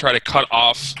going to try to cut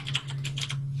off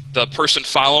the person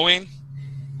following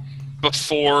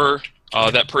before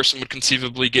that person would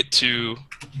conceivably get too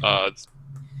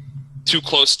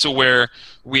close to where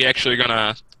we actually are going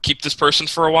to keep this person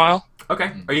for a while.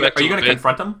 Okay. Are you going to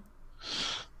confront him?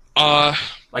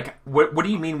 Like, what do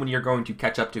you mean when you're going to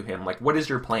catch up to him? Like, what is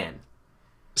your plan?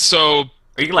 So...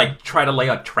 Are you like try to lay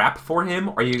a trap for him?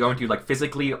 Or are you going to like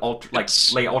physically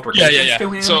lay altercations to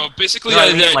him? So basically, you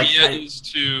know the idea is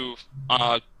to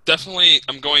definitely.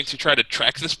 I'm going to try to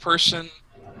track this person.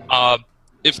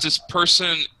 If this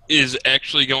person is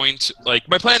actually going to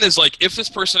my plan is if this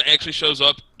person actually shows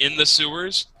up in the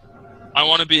sewers, I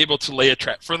want to be able to lay a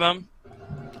trap for them.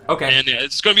 Okay. And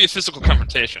it's going to be a physical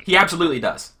confrontation. He absolutely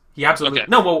does. He absolutely. Okay.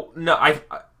 No.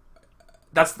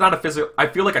 That's not a physical. I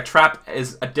feel like a trap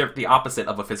is the opposite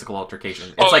of a physical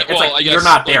altercation. It's you're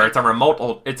not there. It's a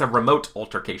remote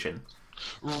altercation.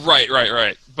 Right.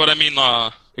 But I mean,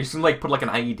 you should put an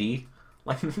IED.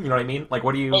 Like, you know what I mean? Like,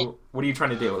 what are you trying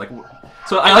to do? Like,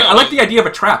 so I like the idea of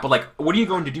a trap, but what are you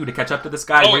going to do to catch up to this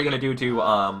guy? What are you going to do to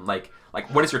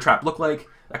what does your trap look like?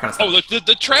 That kind of stuff. Oh,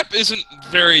 the trap isn't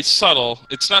very subtle.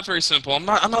 It's not very simple. I'm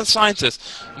not a scientist.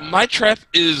 My trap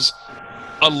is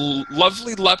a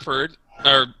lovely leopard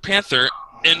or panther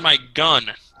in my gun.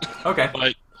 Okay.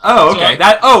 Okay.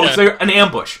 So an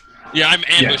ambush. Yeah, I'm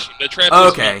ambushing. Yeah. The trap.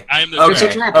 Okay. I'm the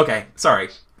trap. Okay. Sorry.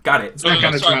 Got it. Sorry,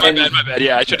 my bad.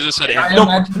 Yeah, I should have just said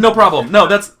ambush. No problem. No,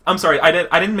 I'm sorry. I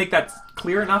didn't make that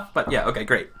clear enough. But yeah. Okay.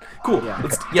 Great. Cool. Yeah.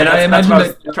 That's what I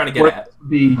was trying to get at.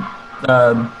 Be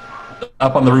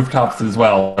up on the rooftops as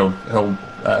well. He'll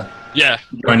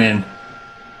join in.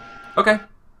 Okay.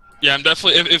 Yeah, I'm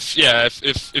definitely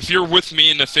if you're with me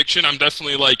in the fiction, I'm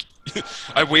definitely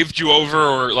I waved you over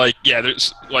or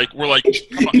there's we're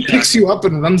he picks you up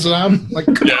and runs around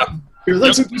your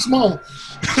legs are too small.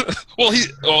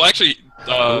 Actually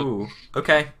ooh,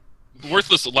 okay.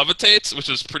 Worthless levitates, which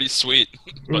is pretty sweet.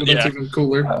 But that's even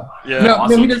cooler. Awesome. No,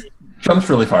 he just jumps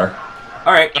really far.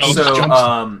 All right.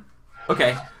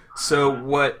 Okay. So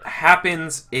what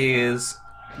happens is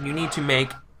you need to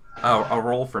make a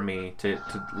roll for me to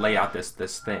lay out this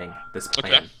plan.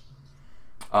 Okay.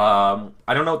 I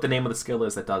don't know what the name of the skill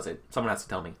is that does it. Someone has to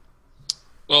tell me.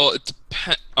 Well, it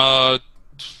depends.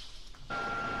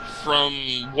 From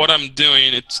what I'm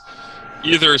doing, it's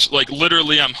either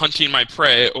literally I'm hunting my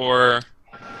prey or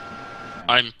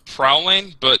I'm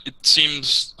prowling. But it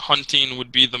seems hunting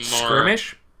would be the more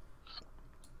skirmish.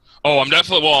 Oh, I'm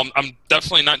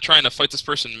definitely not trying to fight this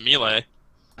person melee.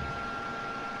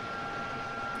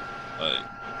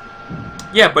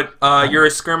 Yeah, but you're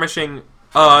skirmishing.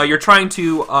 You're trying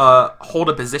to hold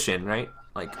a position, right?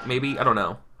 Maybe I don't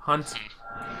know. Hunt.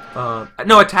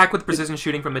 No, attack with precision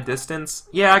shooting from a distance.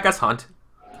 Yeah, I guess hunt.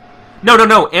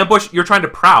 No. Ambush. You're trying to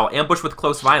prowl. Ambush with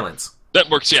close violence. That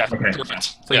works. Yeah, okay.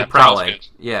 Perfect. So you're prowling.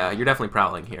 Yeah, you're definitely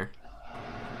prowling here.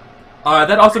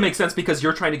 That also makes sense because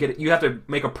you're trying to you have to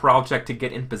make a prowl check to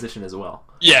get in position as well.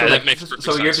 Yeah, that makes perfect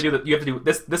sense. So you have to do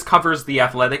this. This covers the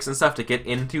athletics and stuff to get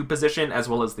into position as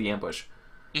well as the ambush.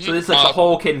 Mm-hmm. So this is the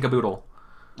whole kit and caboodle.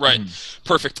 Right.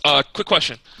 Perfect. Quick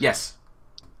question. Yes.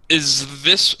 Is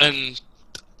this, and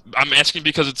I'm asking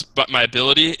because it's my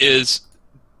ability, is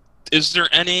there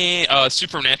any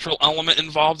supernatural element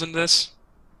involved in this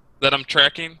that I'm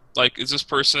tracking? Is this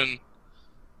person,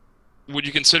 would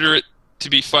you consider it to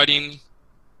be fighting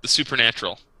the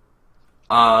supernatural?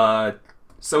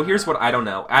 So here's what I don't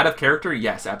know. Out of character,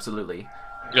 yes, absolutely.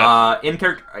 Yeah. In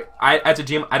character, as a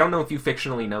GM, I don't know if you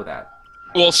fictionally know that.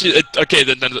 Well, see, okay,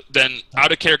 then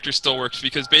out of character still works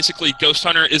because basically Ghost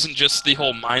Hunter isn't just the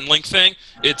whole mind link thing.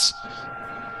 It's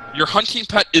your hunting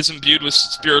pet is imbued with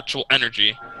spiritual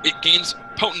energy. It gains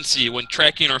potency when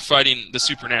tracking or fighting the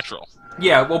supernatural.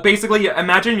 Yeah, well, basically,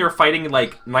 imagine you're fighting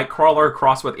Nightcrawler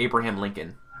crossed with Abraham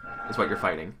Lincoln. Is what you're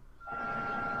fighting.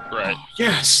 Right. Oh,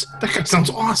 yes, that guy sounds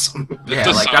awesome. Yeah,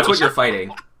 that's what you're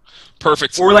fighting.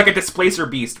 Perfect. Or a Displacer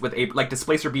Beast with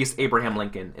Displacer Beast Abraham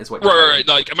Lincoln is what. Right.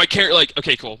 My character,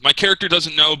 okay, cool. My character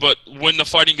doesn't know, but when the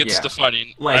fighting gets to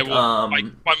fighting,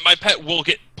 my pet will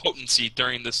get potency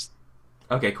during this.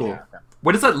 Okay, cool.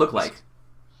 What does that look like?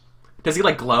 Does he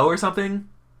glow or something?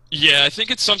 Yeah, I think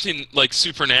it's something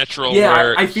supernatural. Yeah,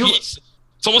 where I feel it's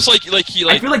almost like he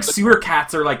I feel sewer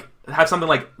cats are have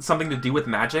something to do with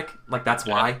magic. That's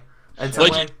why. In some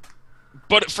way.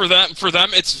 But for them,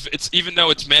 it's even though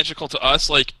it's magical to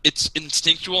us, it's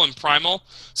instinctual and primal.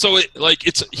 So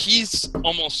he's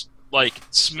almost like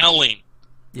smelling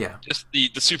Yeah. just the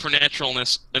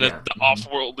supernaturalness and Yeah. the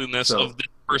off-worldliness So- of this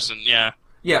person. Yeah.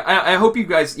 Yeah, I hope you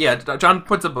guys. Yeah, John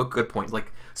puts up a good point.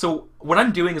 Like, so what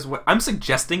I'm doing is I'm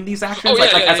suggesting these actions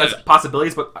as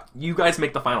possibilities, but you guys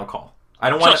make the final call. I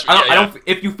don't want. Trust me, I don't.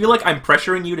 If you feel like I'm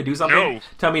pressuring you to do something, No.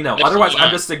 tell me no. Absolutely Otherwise, not.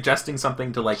 I'm just suggesting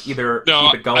something to like either No,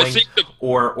 keep it going, I think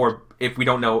or if we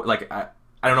don't know, like I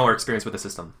don't know our experience with the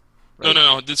system. Right?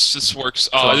 No. This works.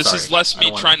 I'm This is sorry. less I me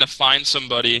don't wanna- trying to find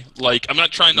somebody. Like, I'm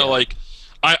not trying to like.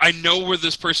 I know where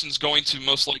this person's going to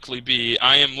most likely be.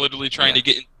 I am literally trying to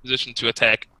get in position to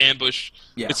attack, ambush.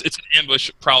 Yeah. It's an ambush.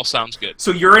 Prowl sounds good.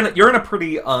 So you're in a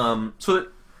pretty so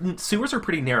the sewers are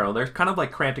pretty narrow. They're kind of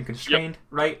like cramped and constrained,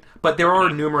 right? But there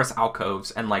are numerous alcoves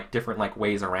and like different like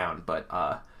ways around. But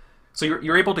so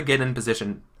you're able to get in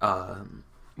position.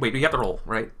 Wait, you have to roll,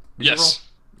 right? Did you roll? Yes.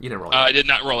 You didn't roll. I did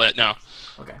not roll it. No.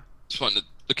 Okay. Just wanted to.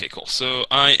 Okay, cool. So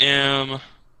I am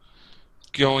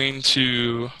going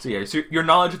to. So yeah, so your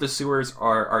knowledge of the sewers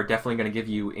are definitely going to give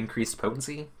you increased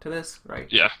potency to this, right?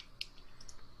 Yeah.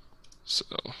 So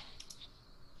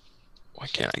why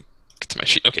can't I get to my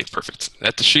sheet? Okay, perfect.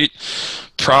 At the sheet,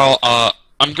 prowl.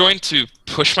 I'm going to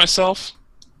push myself.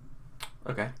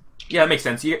 Okay. Yeah, that makes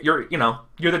sense. You're the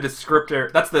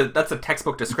descriptor. That's the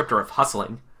textbook descriptor of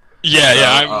hustling. Yeah,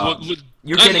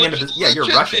 You're I'm getting into you're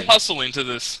legitimately rushing. hustling to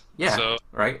this. Yeah. So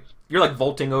Right. You're like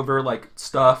vaulting over like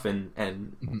stuff and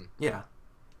yeah,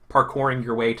 parkouring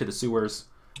your way to the sewers.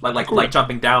 Like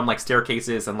jumping down like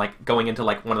staircases and like going into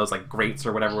like one of those like grates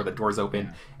or whatever where the doors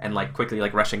open and like quickly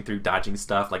like rushing through dodging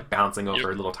stuff, like bouncing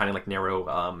over little tiny like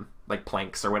narrow like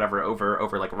planks or whatever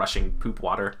over like rushing poop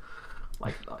water,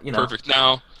 like perfect.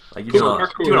 Now like you're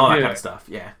doing all that yeah. kind of stuff.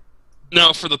 Yeah,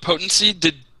 for the potency,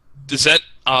 does that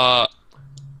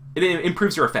it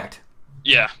improves your effect.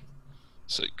 yeah.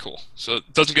 So cool. So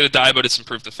it doesn't get a die, but it's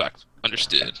improved effect.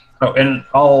 Understood. Oh, and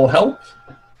I'll help.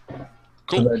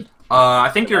 Cool. So that- I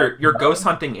think your ghost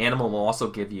hunting animal will also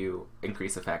give you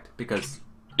increased effect because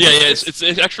Yeah, it's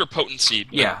extra potency.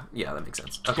 yeah, that makes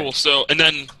sense. Okay. Cool. So and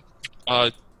then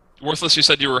Worthless, you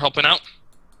said you were helping out?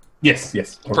 Yes.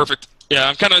 Perfect. Yeah,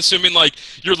 I'm kind of assuming like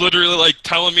you're literally like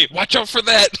telling me, watch out for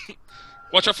that,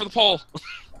 watch out for the pole.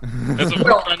 As I'm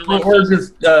Well, trying to run. we're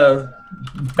just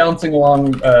bouncing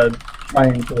along,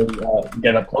 trying to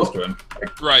get up close to him.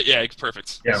 Like, Right. Yeah.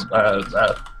 Perfect.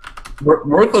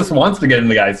 Worthless wants to get in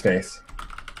the guy's face.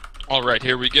 All right.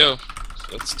 Here we go.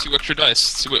 So that's 2 extra dice. Let's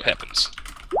see what happens.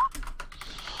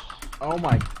 Oh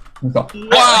my.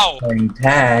 Wow. Playing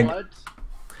tag. What?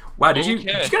 Wow, did you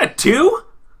Okay. get a 2?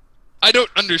 I don't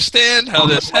understand how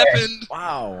this happened.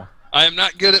 Wow. I am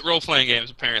not good at role-playing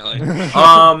games, apparently.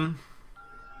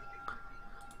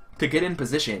 To get in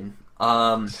position.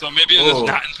 So maybe it was Oh.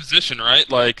 not in position, right?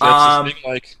 Like that's the thing.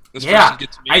 Like this person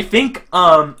gets me. I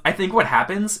think what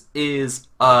happens is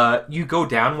you go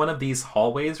down one of these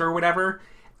hallways or whatever,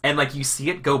 and like you see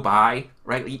it go by,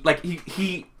 right? Like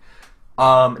he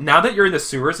now that you're in the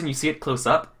sewers and you see it close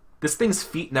up, this thing's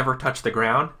feet never touch the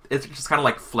ground. It just kind of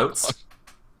like floats,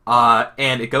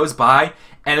 and it goes by,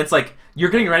 and it's like you're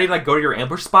getting ready to like go to your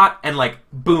ambush spot, and like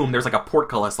boom, there's like a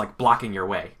portcullis like blocking your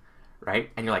way,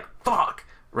 right? And you're like fuck.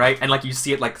 Right, and like you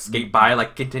see it like skate by,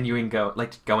 like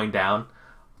going down.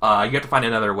 You have to find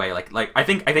another way. Like I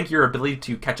think your ability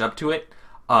to catch up to it,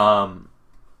 I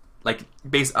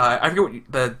forget what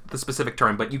the specific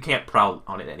term, but you can't prowl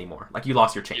on it anymore. Like you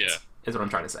lost your chance. Yeah. Is what I'm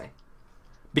trying to say.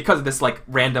 Because of this like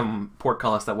random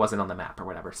portcullis that wasn't on the map or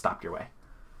whatever stopped your way.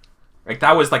 Like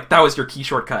that was your key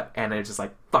shortcut, and it's just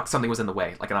like fuck, something was in the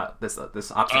way. Like this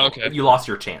obstacle. Okay. You lost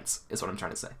your chance. Is what I'm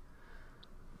trying to say.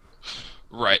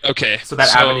 Right. Okay. So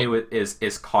that avenue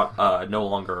is caught no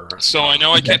longer. So I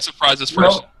know I can't surprise this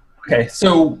person. Well, okay,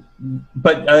 so,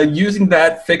 but using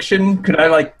that fiction, could I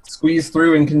like squeeze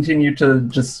through and continue to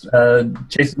just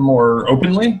chase them more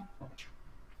openly?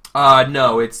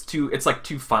 No, it's like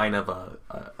too fine of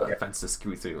a fence to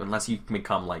screw through unless you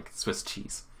become like Swiss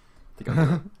cheese. To go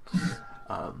through.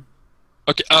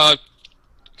 Okay.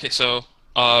 Okay. So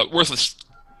Worthless.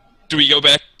 Do we go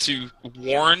back to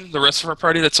warn the rest of our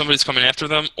party that somebody's coming after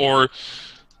them, or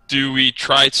do we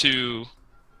try to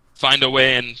find a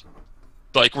way and,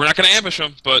 like, we're not going to ambush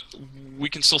them, but we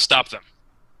can still stop them?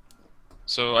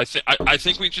 So I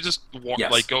think we should just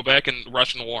Yes. like go back and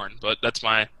rush and warn. But that's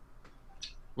my.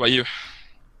 What about you?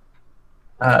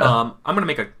 I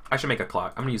should make a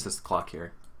clock. I'm gonna use this clock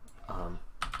here.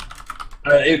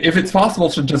 If it's possible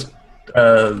to just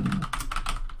run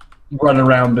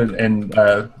around and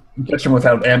catch them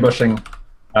without ambushing,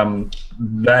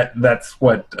 that's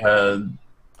what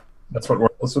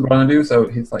Worthless would want to do. So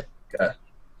he's like,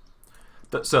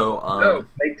 So no,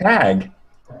 they tag.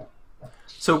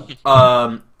 So,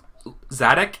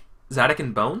 Zadok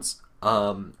and Bones,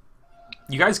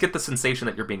 you guys get the sensation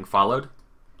that you're being followed.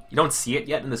 You don't see it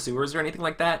yet in the sewers or anything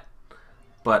like that,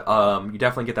 but you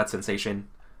definitely get that sensation.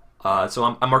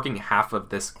 So I'm marking half of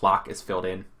this clock is filled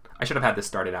in. I should have had this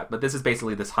started out, but this is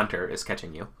basically this hunter is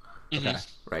catching you. Okay.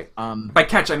 Right. By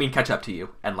catch, I mean catch up to you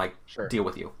and like deal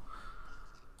with you.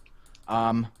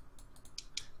 I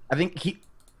think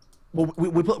we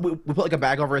put like a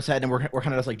bag over his head and we're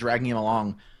kind of just like dragging him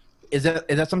along. Is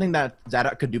that something that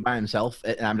Zadok could do by himself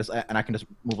and I can just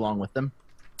move along with them?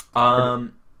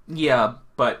 Yeah,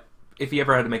 but if he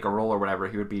ever had to make a roll or whatever,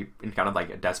 he would be in kind of like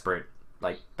a desperate,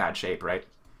 like bad shape, right?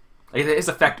 Like his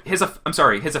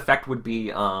effect would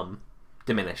be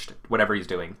diminished, whatever he's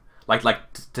doing. Like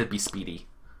to be speedy,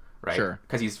 right? Sure.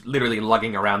 Because he's literally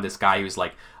lugging around this guy who's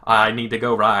like, I need to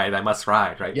go ride, I must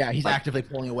ride, right? Yeah, he's like, actively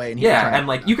pulling away. And and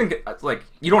like you can like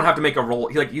you don't have to make a roll.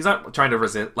 He's not trying to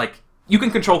resist. Like you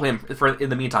can control him in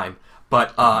the meantime,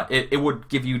 but it would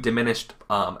give you diminished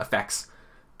effects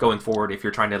going forward if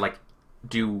you're trying to like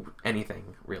do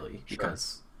anything really,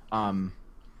 because you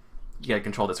gotta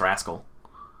control this rascal.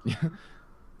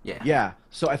 Yeah.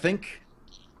 So I think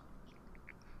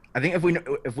if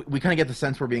we kind of get the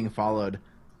sense we're being followed,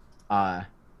 I'll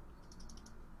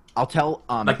tell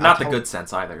like not the good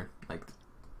sense either, like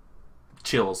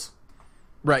chills.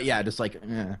 Right. Yeah. Just like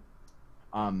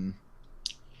Oh,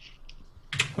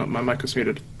 my mic was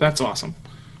muted. That's awesome.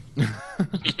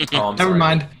 Never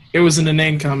mind. It was an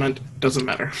inane comment. Doesn't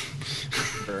matter.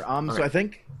 Sure. So I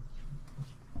think.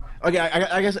 Okay,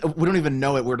 I guess we don't even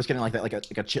know it. We're just getting like that, like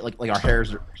our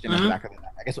hairs are standing on the back of it.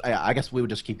 I guess we would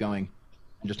just keep going,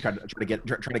 and just try to get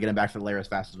him back to the lair as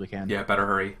fast as we can. Yeah, better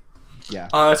hurry. Yeah.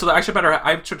 So I should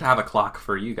have a clock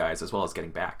for you guys as well as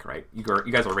getting back, right? You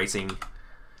guys are racing,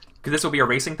 because this will be a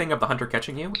racing thing of the hunter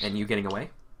catching you and you getting away.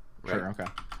 Right? Sure. Okay.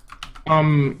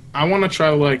 I want to try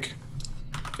like,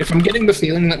 if I'm getting the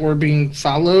feeling that we're being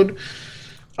followed,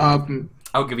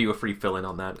 I'll give you a free fill in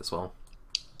on that as well.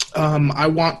 I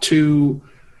want to.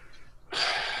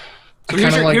 So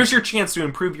here's your chance to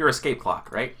improve your escape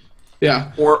clock, right?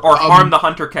 Yeah. Or harm the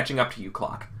hunter catching up to you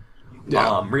clock.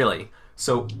 Yeah. Really.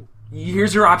 So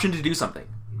here's your option to do something.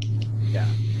 Yeah.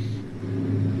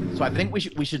 So I think we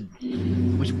should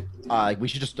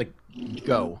just like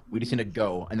go. We just need to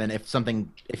go, and then if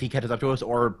he catches up to us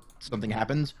or something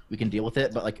happens, we can deal with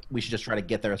it. But like we should just try to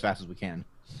get there as fast as we can.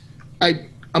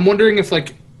 I'm wondering if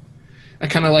like. I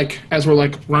kind of like, as we're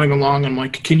like running along, I'm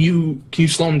like, can you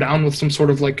slow him down with some sort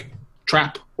of like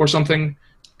trap or something,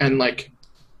 and I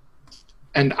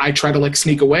try to like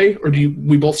sneak away, or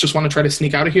we both just want to try to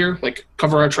sneak out of here, like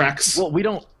cover our tracks? Well,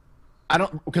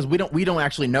 because we don't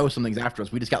actually know something's after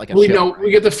us. We just got like a.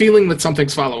 We get the feeling that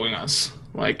something's following us.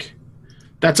 Like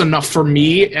that's enough for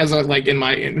me as a like in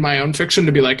my own fiction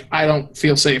to be like, I don't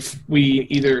feel safe. We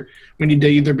need to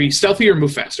either be stealthy or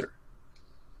move faster.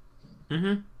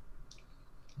 Mm-hmm.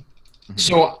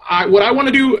 So what I want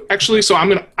to do actually, so I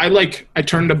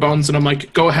turn to Bones and I'm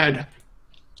like, go ahead,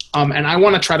 and I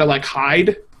want to try to like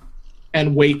hide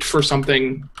and wait for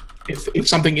something. If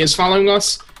something is following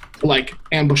us, to like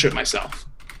ambush it myself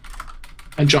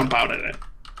and jump out at it.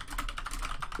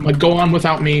 I'm like, go on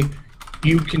without me.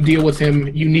 You can deal with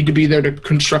him. You need to be there to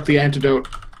construct the antidote.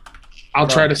 I'll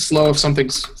try to slow if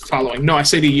something's following. No, I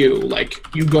say to you, like,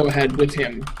 you go ahead with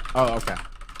him. Oh, okay.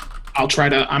 I'm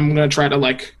gonna try to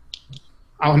like.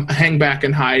 I'll hang back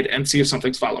and hide and see if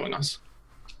something's following us.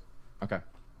 Okay.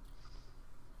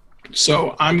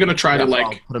 So I'm gonna try to like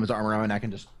I'll put him his armor on, and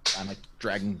I'm like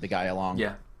dragging the guy along.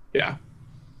 Yeah. Yeah.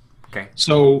 Okay.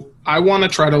 So I want to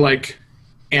try to like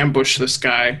ambush this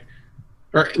guy,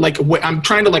 or like I'm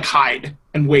trying to like hide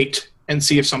and wait and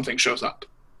see if something shows up.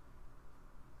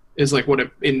 Is like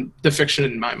in the fiction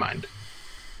in my mind.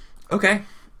 Okay.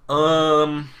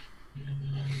 Because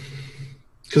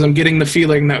I'm getting the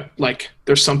feeling that like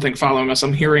there's something following us.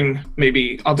 I'm hearing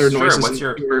maybe other noises.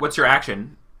 What's your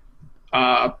action?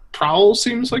 Prowl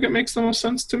seems like it makes the most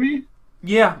sense to me.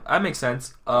 Yeah, that makes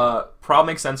sense. Prowl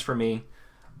makes sense for me.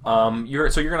 You're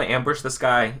gonna ambush this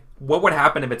guy. What would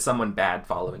happen if it's someone bad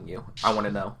following you? I want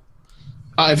to know.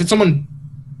 If it's someone,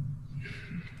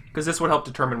 because this would help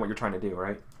determine what you're trying to do,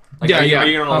 right? Like, yeah, Are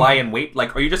you gonna lie and wait?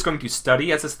 Like, are you just going to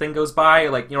study as this thing goes by?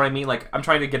 Like, you know what I mean? Like, I'm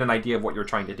trying to get an idea of what you're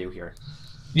trying to do here.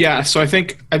 Yeah, so I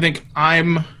think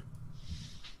I'm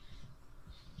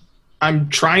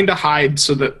trying to hide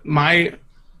so that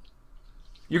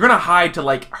you're gonna hide to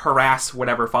like harass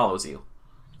whatever follows you.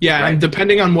 Yeah, right? And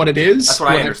depending on what it is, that's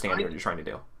what I understand what you're trying to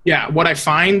do. Yeah, what I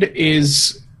find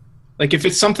is like if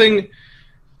it's something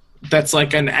that's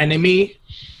like an enemy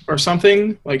or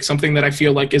something, like something that I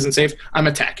feel like isn't safe, I'm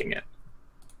attacking it.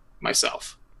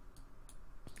 myself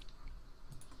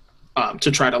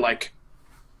to try to like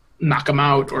knock him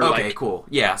out or Okay, like cool.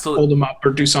 Yeah, so hold him up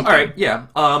or do something. all right, yeah.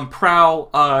 Prowl,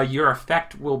 your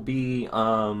effect will be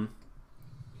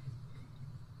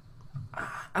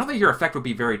I don't think your effect would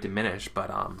be very diminished, but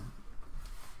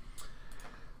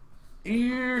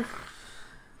your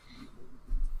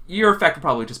effect would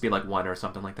probably just be like 1 or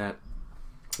something like that.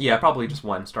 Yeah, probably just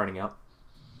 1 starting out.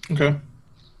 Okay.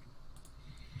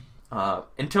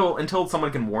 Until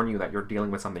someone can warn you that you're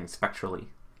dealing with something spectrally,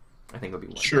 I think it would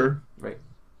be 1. Sure. Right.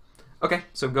 Okay,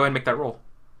 so go ahead and make that roll.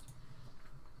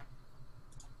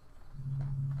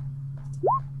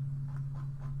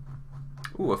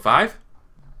 Ooh, a 5?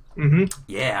 Mm-hmm.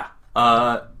 Yeah.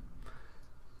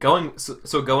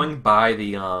 Going by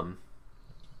the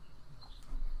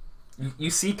you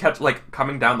see like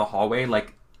coming down the hallway,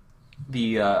 like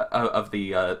the of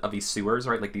these sewers,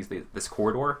 right? Like this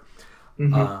corridor.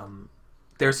 Mm-hmm.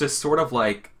 There's this sort of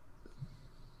like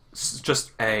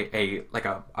just a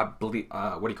what do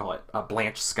you call it? A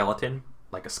blanched skeleton,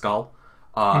 like a skull.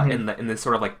 In this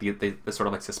sort of like the sort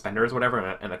of like suspenders, or whatever,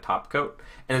 and a top coat,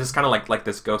 and it's just kind of like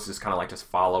this ghost is kind of like just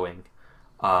following,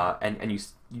 and you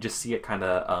just see it kind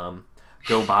of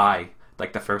go by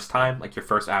like the first time, like your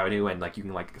first avenue, and like you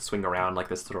can like swing around like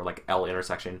this sort of like L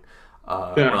intersection,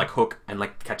 or like hook and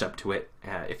like catch up to it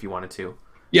if you wanted to.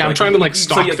 Yeah, So, I'm like, trying to like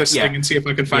stalk so, this thing and see if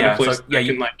I can find a place so, that I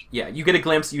can like. Yeah, you get a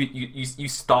glimpse, you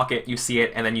stalk it, you see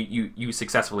it, and then you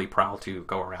successfully prowl to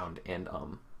go around and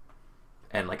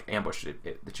like ambush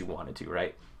it that you wanted to,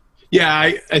 right? Yeah,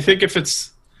 I think if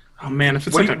it's a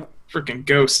freaking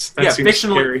ghost, that seems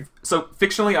scary. So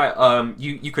fictionally,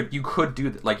 you could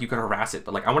do like you could harass it,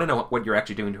 but like I want to know what you're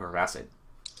actually doing to harass it.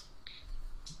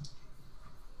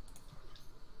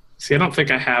 See, I don't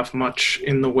think I have much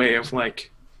in the way of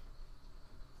like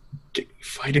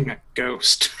fighting a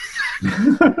ghost.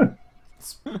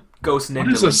 Ghost ninja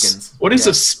Lincolns. What is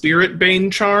a spirit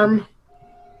bane charm?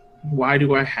 Why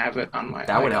do I have it on my?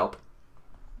 That would help.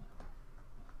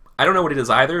 I don't know what it is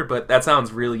either, but that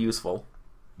sounds really useful.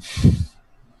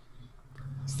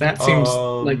 That seems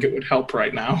like it would help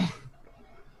right now.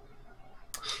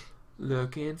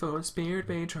 Looking for a spirit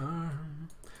bane charm.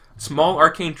 Small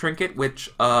arcane trinket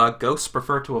which ghosts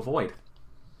prefer to avoid.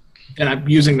 And I'm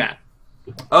using that.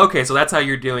 Okay, so that's how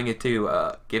you're doing it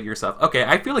to give yourself. Okay,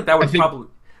 I feel like that would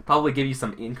probably give you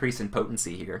some increase in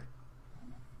potency here.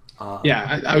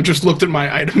 Yeah, I just looked at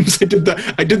my items. I did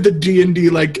the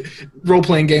D&D like role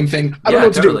playing game thing. I don't know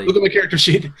what to do. Look at my character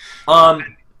sheet.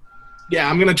 Yeah,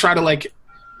 I'm gonna try to like.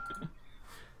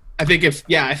 I think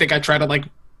I try to like,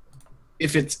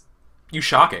 if it's. You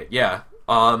shock it, yeah.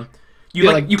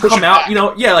 You come out,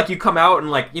 like you come out and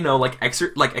like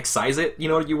like excise it,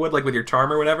 what you would like with your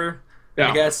charm or whatever. Yeah.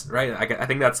 I guess, right? I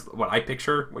think that's what I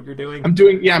picture what you're doing. I'm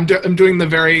doing the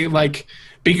very like,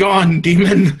 be gone,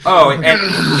 demon. Oh, and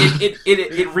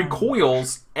it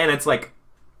recoils, and it's like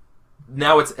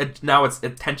now its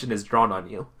attention is drawn on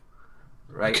you,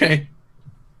 right? Okay.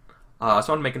 So I want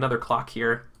to make another clock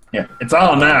here. Yeah, it's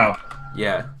on now.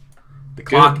 Yeah, the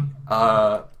clock.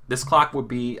 This clock would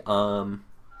be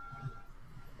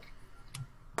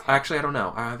Actually, I don't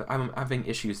know. I'm having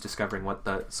issues discovering what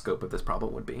the scope of this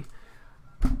problem would be.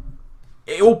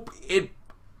 It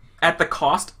at the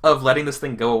cost of letting this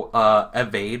thing go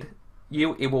evade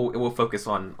you, it will focus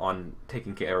on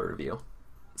taking care of you.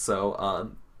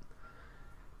 So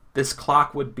this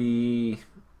clock would be,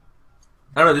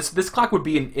 I don't know, this clock would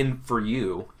be in for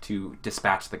you to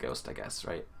dispatch the ghost, I guess,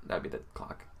 right? That'd be the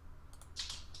clock.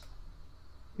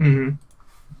 Mm-hmm.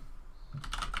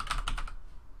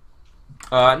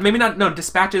 Maybe not. No,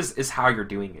 dispatches is how you're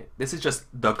doing it. This is just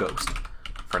the ghost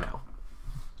for now.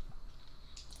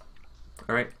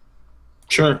 All right.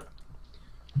 Sure.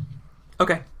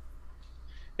 Okay.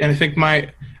 And I think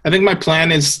my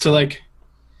plan is to like,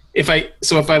 if I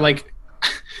like,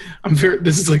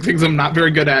 this is like things I'm not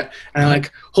very good at, and I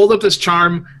like hold up this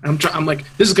charm, and I'm like,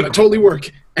 this is gonna totally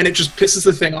work, and it just pisses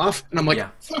the thing off, and I'm like,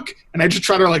 fuck, and I just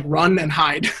try to like run and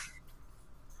hide,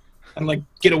 and like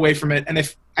get away from it, and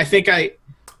if I think I.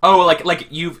 Oh, like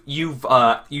you've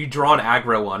drawn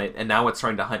aggro on it, and now it's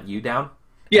trying to hunt you down.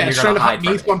 Yeah, it's trying to hunt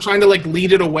me. So I'm trying to like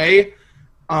lead it away,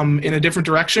 in a different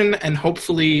direction, and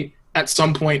hopefully at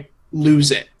some point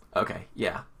lose it. Okay.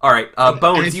 Yeah. All right.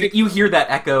 Bones, you hear that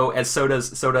echo, as so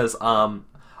does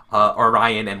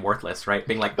Orion and Worthless, right?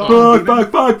 Being like, fuck. I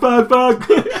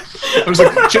was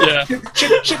like, shit.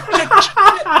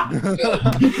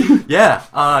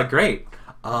 Yeah. Great.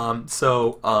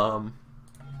 The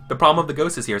problem of the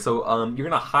ghost is here. So you're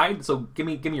gonna hide. So give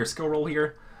me your skill roll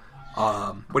here.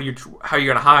 How are you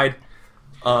gonna hide?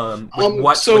 With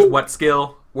what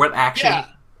skill? we're at action, Yeah.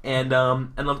 and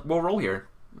we'll roll here.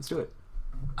 Let's do it.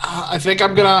 I think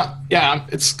I'm gonna. Yeah,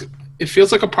 it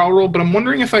feels like a power roll, but I'm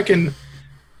wondering if I can.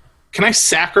 Can I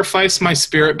sacrifice my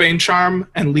Spirit Bane charm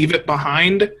and leave it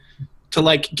behind to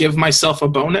like give myself a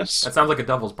bonus That sounds like a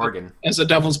devil's bargain. as a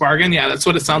devil's bargain? Yeah, that's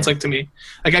what it sounds like to me.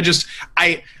 Like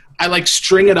I like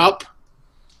string it up,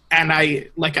 and I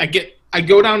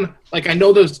go down, like I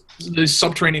know those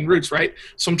subterranean routes, right?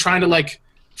 So I'm trying to like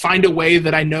find a way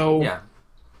that I know. Yeah.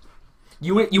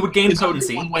 You would gain is only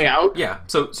potency. one way out. Yeah.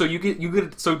 So so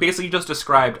basically you just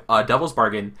described a devil's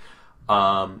bargain,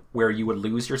 where you would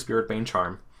lose your Spirit Bane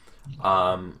charm,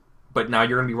 but now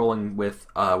you're going to be rolling with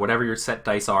whatever your set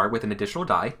dice are with an additional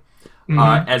die,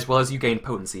 as well as you gain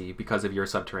potency because of your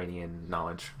subterranean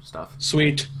knowledge stuff.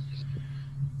 Sweet.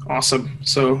 Awesome.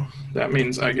 So that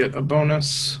means I get a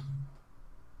bonus.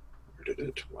 Where did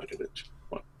it? Why did it?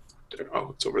 What? There.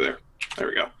 Oh, it's over there. There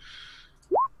we go.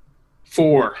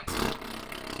 4.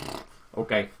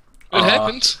 Okay. It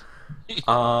happens.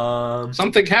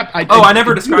 Something happened. I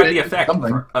never described the effect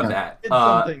Something. of Yeah. that. It's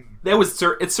something. That was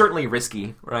it's certainly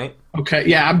risky, right? Okay.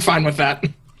 Yeah, I'm fine with that.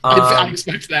 I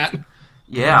expect that.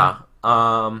 Yeah.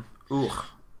 Ooh.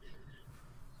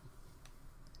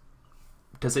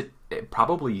 Does it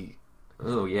probably?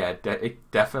 Oh yeah. It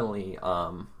definitely.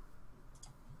 So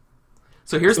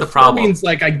here's the So 4 problem. means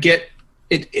like I get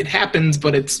it. It happens,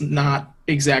 but it's not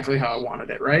exactly how I wanted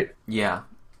it. Right? Yeah.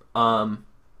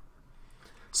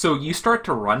 So you start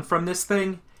to run from this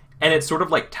thing, and it sort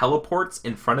of like teleports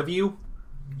in front of you,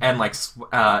 and like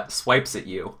swipes at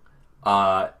you.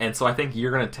 And so I think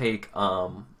you're gonna take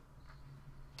some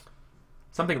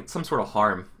sort of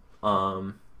harm.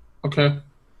 Okay.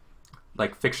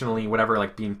 Like fictionally, whatever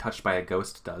like being touched by a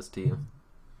ghost does to you.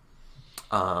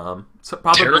 So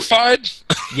probably Terrified?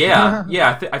 Yeah,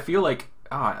 yeah. I feel like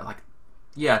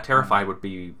terrified would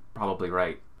be probably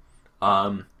right.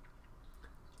 But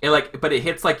it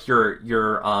hits like your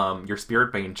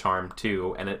Spirit Bane charm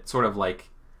too, and it sort of like,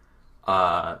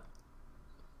 I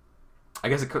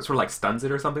guess it sort of like stuns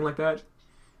it or something like that.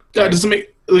 That doesn't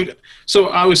make like, so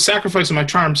I was sacrificing my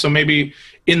charm, so maybe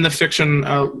in the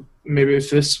fiction, maybe if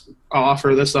this, I'll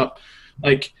offer this up,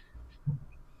 like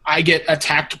I get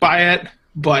attacked by it,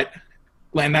 but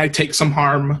and I take some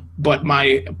harm, but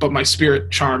my spirit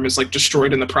charm is like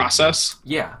destroyed in the process.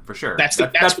 Yeah, for sure. That's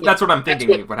what I'm thinking.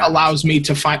 That's what happens. allows me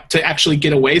to actually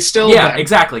get away still. Yeah, but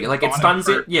exactly. Like it on stuns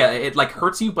it it. Yeah, it like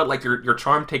hurts you, but like your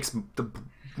charm takes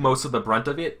most of the brunt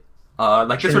of it.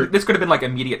 Like Sure. this could have been like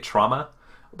immediate trauma,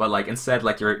 but like instead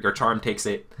like your charm takes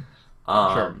it.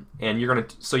 Sure. And you're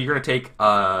gonna take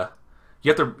you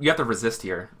have to resist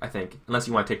here, I think, unless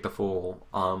you want to take the full.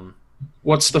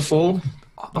 What's the full?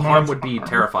 The harm would be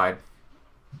terrified,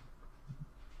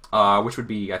 which would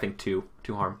be I think two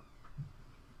harm.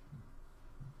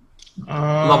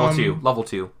 Level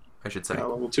two, I should say. Yeah,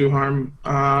 level 2 harm.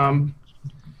 And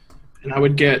I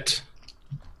would get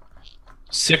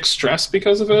 6 stress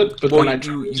because of it, but Well, then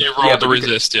You roll the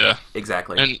resist, yeah.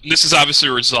 Exactly. And this is obviously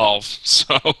resolve,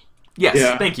 so... Yes,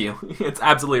 Yeah. thank you. It's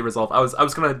absolutely resolved. I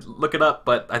was gonna look it up,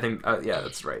 but I think yeah,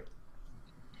 that's right.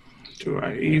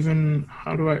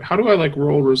 how do I like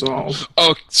roll resolve?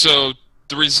 Oh, so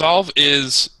the resolve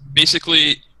is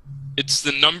basically it's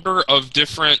the number of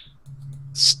different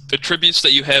attributes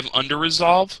that you have under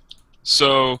resolve.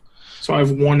 So So I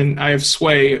have 1 and I have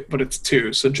sway, but it's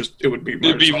 2, so it would be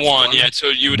it'd be resolve 1, yeah. So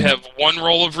you would have 1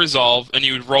 roll of resolve, and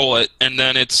you would roll it, and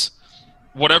then it's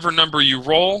whatever number you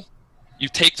roll, you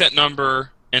take that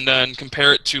number and then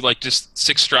compare it to like just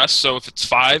 6 stress. So if it's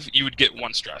 5, you would get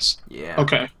 1 stress. Yeah.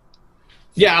 Okay.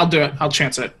 Yeah, I'll do it. I'll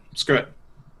chance it. Screw it.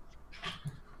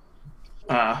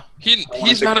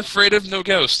 He's not afraid of no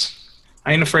ghost.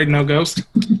 I ain't afraid no ghost.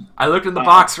 I looked in the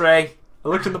box, Ray. I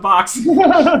looked in the box.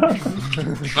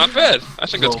 Not bad. I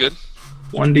think that's good.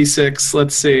 1d6.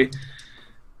 Let's see.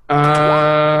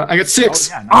 I got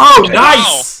 6. Oh, yeah, Oh, Wow.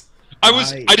 nice!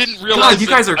 I didn't realize. God, you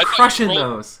guys are I thought you crushing rolled-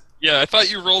 those. Yeah, I thought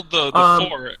you rolled the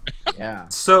 4. Yeah.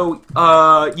 So,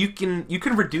 you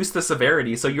can reduce the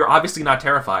severity, so you're obviously not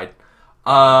terrified.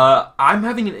 I'm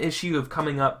having an issue of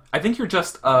coming up. I think you're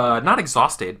just not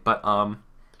exhausted, but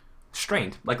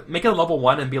strained. Like make it a level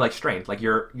 1 and be like strained. Like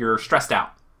you're stressed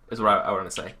out is what I want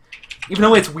to say. Even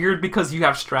though it's weird because you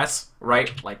have stress,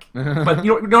 right? Like, but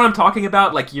you know what I'm talking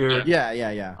about. Like you're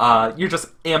you're just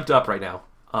amped up right now.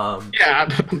 Yeah,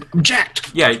 I'm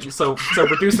jacked. Yeah. So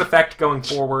reduced effect going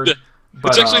forward.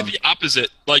 But, It's actually the opposite.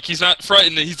 Like he's not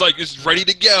frightened. He's like just ready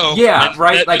to go. Yeah, And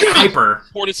right. that- Like hyper.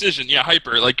 Poor decision. Yeah,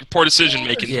 hyper. Like your poor decision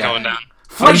making is Yeah. going down.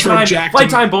 Flight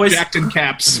time, boys. Jacked in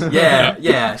caps.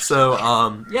 Yeah. So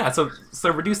So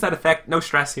reduce that effect. No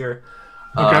stress here.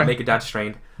 Okay. Make a dodge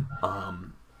strained.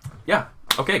 Yeah.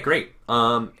 Okay, great.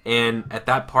 And at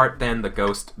that part, then the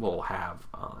ghost will have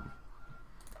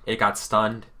it got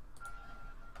stunned.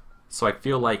 So I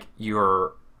feel like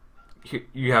you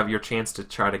have your chance to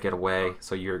try to get away.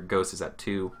 So your ghost is at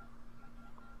 2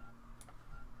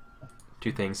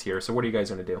 things here. So what are you guys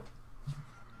gonna do?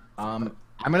 I'm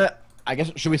gonna. I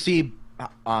guess should we see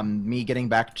me getting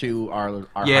back to our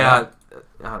Yeah.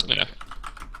 hideout? Yeah.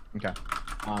 Okay.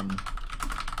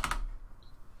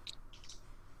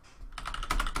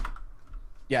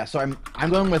 Yeah, so I'm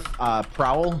going with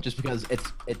prowl just because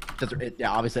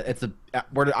yeah, obviously it's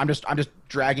I'm just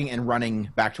dragging and running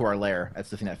back to our lair. That's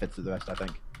the thing that fits the best, I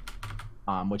think.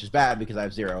 Which is bad because I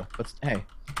have 0. But hey.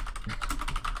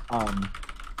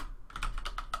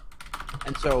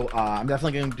 And so I'm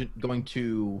definitely going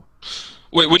to.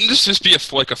 Wait, wouldn't this just be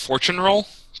like a fortune roll?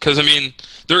 Because I mean,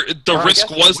 the risk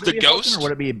was the ghost. Or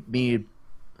would it be me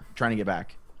trying to get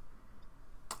back?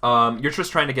 You're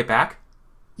just trying to get back.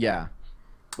 Yeah.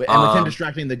 And with him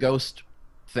distracting the ghost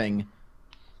thing.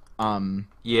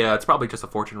 Yeah, it's probably just a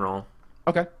fortune roll.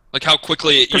 Okay. Like how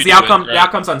quickly Because you the do outcome it, right? the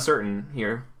outcome's uncertain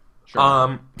here.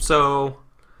 Sure. So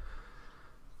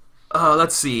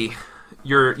let's see.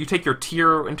 You take your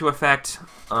tier into effect.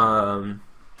 Do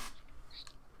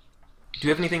you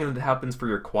have anything that happens for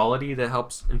your quality that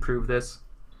helps improve this?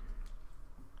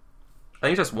 I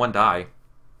think it's just 1 die.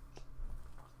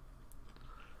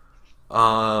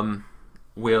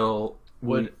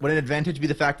 Would an advantage be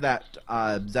the fact that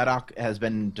Zadok has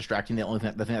been distracting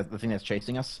the thing that's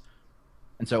chasing us,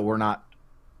 and so we're not?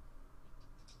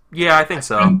 Yeah, I think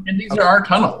so. And these are our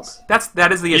tunnels.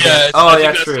 That is the Yeah, advantage. I Oh, think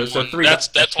yeah, that's the true. So one. 3.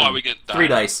 That's why we get 3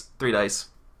 dice. 3 dice.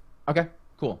 Okay,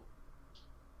 cool.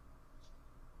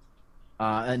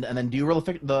 And then do you roll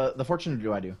the fortune, or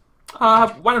do I do?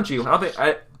 Why don't you?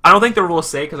 I don't think the rules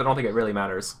say because I don't think it really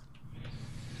matters.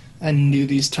 I knew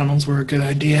these tunnels were a good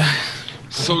idea.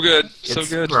 So good, so It's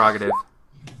good. prerogative.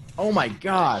 Oh my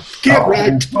god! Get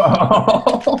wrecked.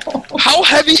 How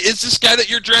heavy is this guy that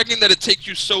you're dragging that it takes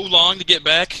you so long to get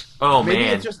back? Oh Maybe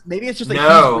man. it's just like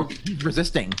No. he's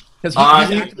resisting because he's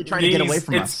actually trying to get away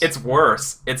from us. It's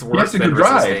worse. It's has worse to than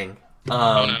drive. resisting.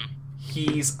 No.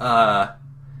 He's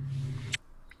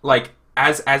like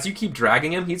as you keep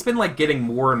dragging him, he's been like getting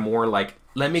more and more like,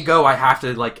 let me go. I have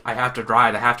to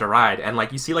ride, and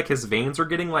like you see like his veins are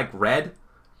getting like red,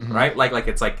 right? Like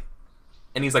it's like,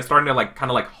 and he's like starting to like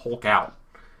kind of like Hulk out,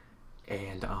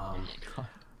 and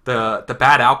the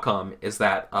bad outcome is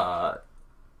that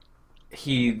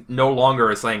he no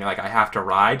longer is saying like I have to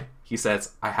ride. He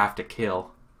says I have to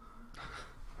kill,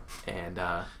 and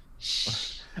I'm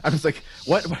just like,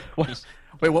 what?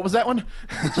 Wait, what was that one?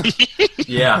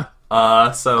 yeah.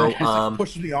 So It's like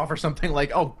pushed me off or something.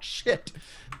 Like, oh shit.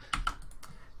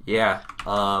 yeah.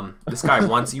 This guy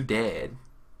wants you dead.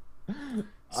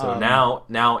 So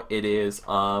now it is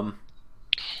hulked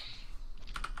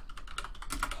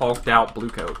out blue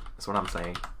coat. That's what I'm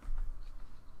saying.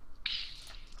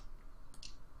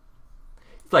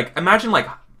 Like imagine like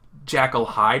Jackal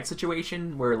Hyde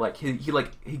situation where like he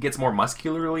gets more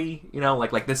muscularly, you know,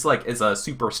 like this like is a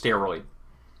super steroid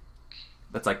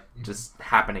that's like just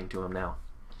happening to him now.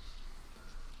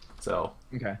 So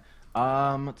Okay.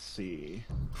 Let's see.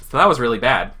 that was really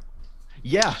bad.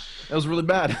 Yeah, that was really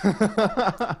bad.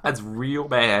 That's real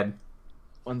bad.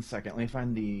 1 second. Let me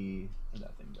find where'd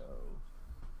that thing go?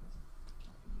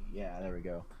 Yeah, there we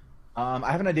go.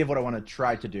 I have an idea of what I want to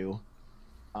try to do.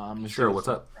 Sure, what's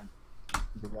up?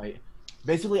 Right.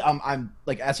 Basically, I'm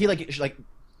like as he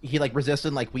resists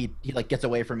and he gets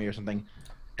away from me or something,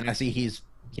 and I see he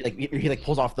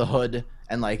pulls off the hood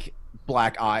and like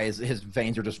black eyes, his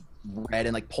veins are just red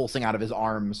and like pulsing out of his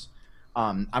arms.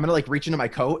 I'm gonna like reach into my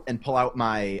coat and pull out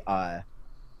my I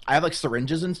have like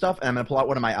syringes and stuff, and I'm gonna pull out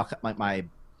one of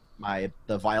my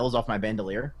the vials off my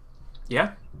bandolier.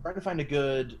 Yeah. Trying to find a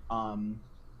good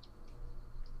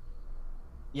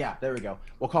yeah, there we go.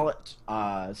 We'll call it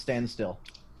standstill.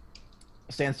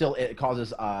 Standstill, it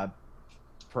causes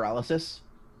paralysis.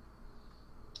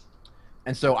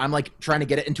 And so I'm like trying to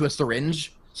get it into a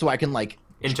syringe so I can like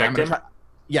Inject him?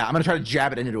 I'm gonna try to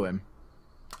jab it into him.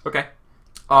 Okay.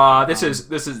 This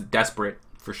is desperate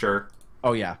for sure.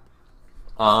 Oh yeah.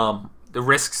 The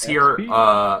risks here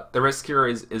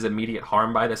is immediate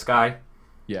harm by this guy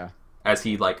Yeah. as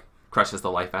he like crushes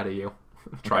the life out of you.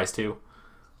 Tries to.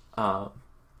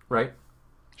 Right?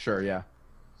 Sure, yeah.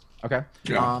 Okay.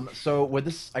 Yeah. So with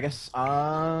this I guess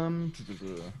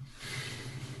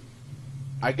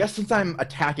since I'm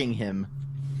attacking him,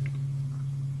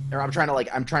 or I'm trying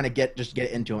to get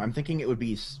it into him, I'm thinking it would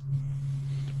be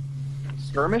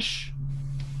skirmish.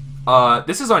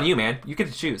 This is on you, man. You get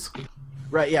to choose.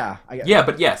 Right? Yeah. I get Yeah,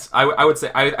 but yes, I would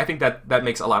say I think that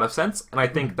makes a lot of sense, and I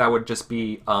think that would just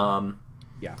be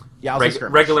Yeah. Yeah. I'll say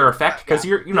skirmish. regular effect because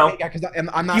you're you know Yeah, because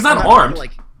I'm not. he's not I'm armed.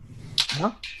 Like,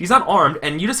 huh? He's not armed,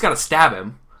 and you just gotta stab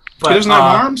him. But, He doesn't have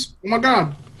arms? Oh my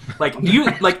god.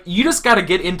 you just gotta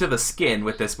get into the skin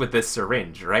with this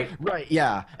syringe, right? Right.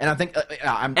 Yeah. And I think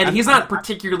He's not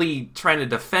particularly trying to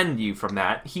defend you from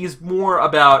that. He's more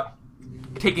about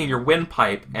taking your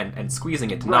windpipe and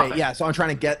squeezing it to Right. nothing. Yeah. So I'm trying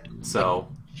to get So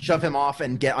shove him off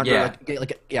and get under. Yeah.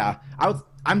 Yeah.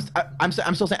 I'm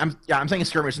still saying I'm saying a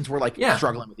skirmish since we're like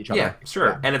struggling with each other. yeah, sure,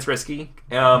 Yeah. and it's risky.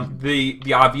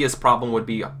 The obvious problem would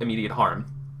be immediate harm.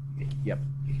 Yep.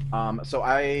 So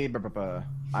I'm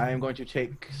going to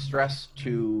take stress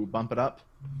to bump it up.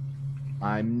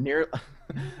 I'm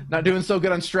not doing so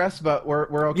good on stress, but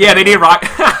we're okay. Yeah, they need rock.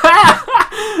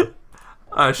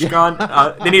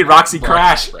 Shkan, they need Roxy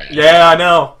Crash. Yeah, I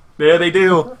know. Yeah, they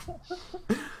do.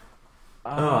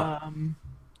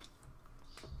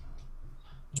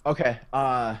 Okay.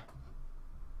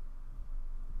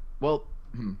 Well,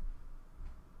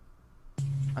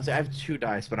 I say I have 2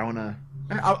 dice, but I wanna.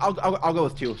 I'll go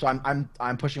with 2. So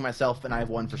I'm pushing myself, and I have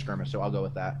 1 for skirmish, so I'll go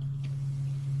with that.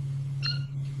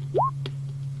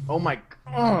 Oh my!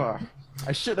 I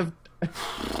should have.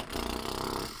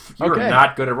 You're Okay.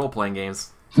 not good at role playing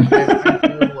games.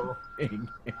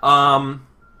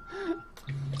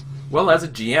 Well, as a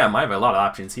GM, I have a lot of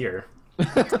options here.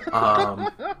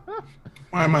 Why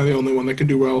am I the only one that can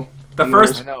do well?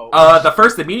 The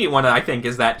first immediate one I think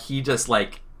is that he just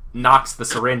like knocks the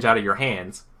syringe out of your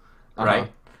hands,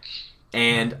 right?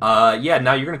 And yeah,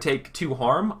 now you're gonna take 2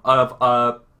 harm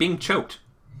of being choked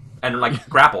and like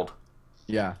grappled,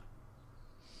 Yeah.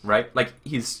 right? Like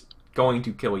he's going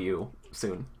to kill you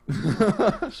soon.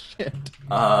 Shit.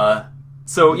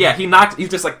 So yeah, he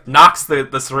just like knocks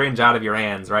the syringe out of your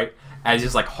hands, right? And he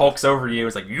just like hulks over you,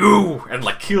 it's like you and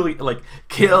like kill,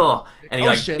 and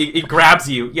he he grabs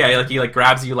you, he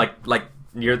grabs you like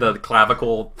near the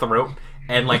clavicle throat,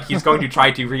 and like he's going to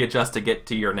try to readjust to get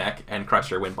to your neck and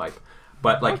crush your windpipe,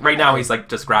 but like right now he's like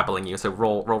just grappling you, so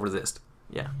roll resist,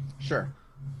 yeah. Sure.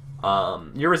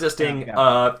 You're resisting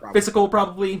Prowess. physical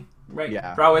probably, right?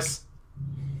 Yeah. Prowess.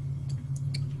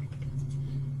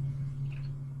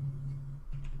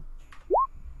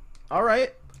 All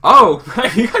right. Oh,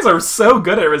 you guys are so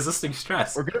good at resisting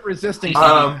stress. We're good at resisting.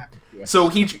 So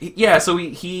he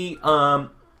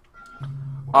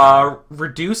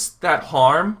reduced that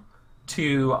harm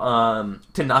to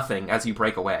nothing as you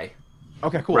break away.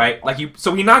 Okay, cool. Right? Like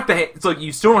so he knocked so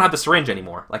you still don't have the syringe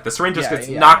anymore. Like the syringe just gets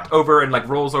knocked over and like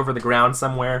rolls over the ground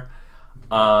somewhere.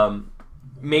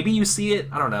 Maybe you see it.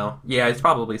 I don't know. Yeah, it's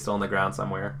probably still on the ground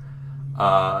somewhere.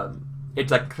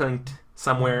 It's like clinked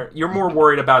somewhere. You're more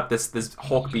worried about this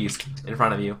Hulk beast in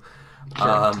front of you.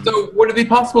 Sure. So would it be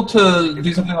possible to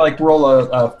do something like roll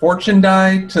a fortune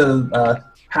die to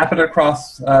happen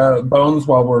across Bones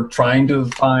while we're trying to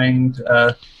find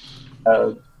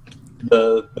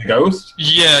the ghost?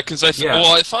 Yeah, because I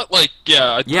thought like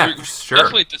sure.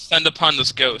 definitely descend upon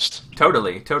this ghost.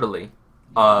 Totally.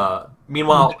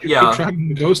 Meanwhile, Did you tracking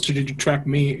the ghost, or did you track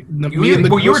me?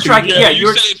 You were tracking. Yeah, you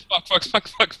were saying fuck.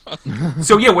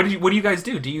 So yeah, what do you guys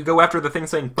do? Do you go after the thing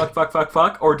saying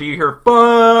fuck, or do you hear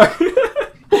fuck?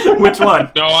 Which one?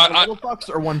 No, little fucks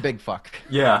or one big fuck?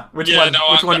 Yeah, which one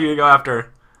do you go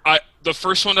after? The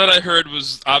first one that I heard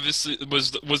was obviously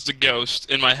was the ghost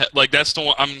in my head. Like that's the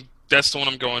one I'm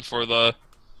going for.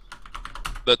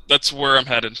 That's where I'm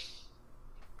headed.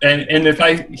 And if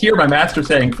I hear my master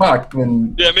saying fuck,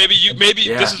 then maybe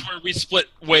this is where we split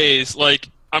ways. Like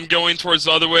I'm going towards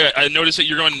the other way. I notice that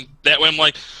you're going that way. I'm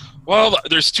like, well,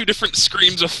 there's 2 different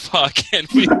screams of fuck, and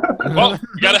we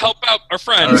gotta help out our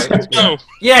friends. Right. Let's go.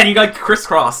 Yeah, and you like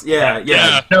crisscross. Yeah.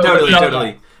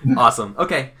 Totally. Awesome.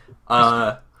 Okay.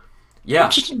 Yeah.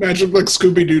 Just imagine like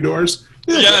Scooby-Doo doors.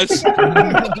 Yes.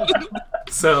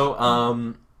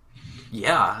 So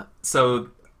yeah. So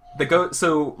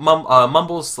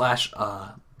Mumbles /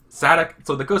 Zadok.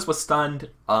 So the ghost was stunned.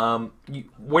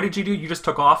 What did you do? You just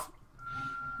took off?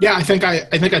 Yeah, I think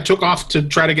I took off to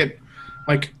try to get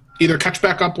like either catch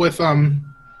back up with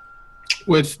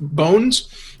Bones.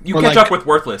 You catch up with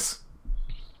Worthless.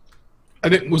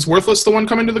 Was Worthless the one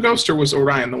coming to the ghost, or was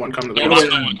Orion the one coming to the Orion ghost?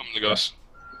 the one coming to the ghost.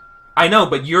 I know,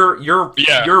 but you're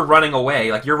running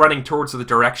away. Like you're running towards the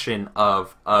direction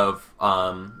of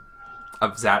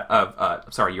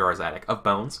Zadok, of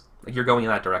Bones. Like you're going in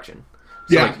that direction.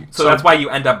 So, Yeah. So that's why you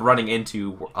end up running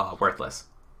into Worthless.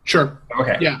 Sure.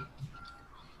 okay. Yeah.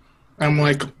 I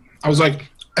was like,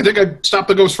 I think I'd stop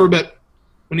the ghost for a bit.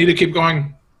 We need to keep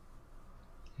going.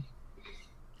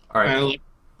 All right. I'm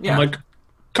Yeah. like,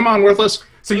 come on, worthless.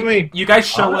 So you guys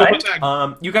show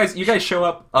up. You guys show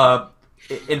up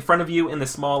in front of you in the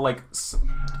small like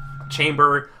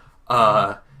chamber.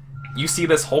 You see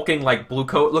this hulking like blue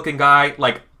coat looking guy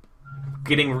like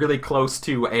getting really close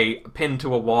to pinned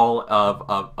to a wall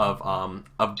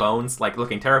of bones, like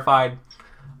looking terrified.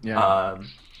 Yeah.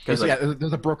 Because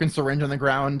there's a broken syringe on the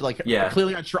ground. Like, Yeah.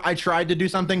 clearly I tried to do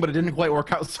something, but it didn't quite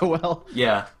work out so well.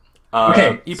 yeah.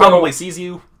 Okay, He so- probably sees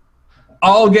you.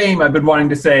 All game, I've been wanting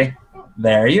to say,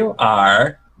 "There you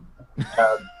are."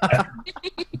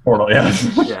 Portal, yes.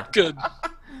 Yeah. Good.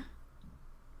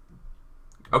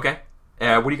 Okay.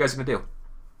 What are you guys gonna do?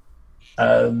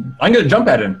 I'm gonna jump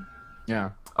at him. Yeah.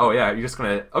 Oh yeah, you're just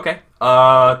gonna. Okay.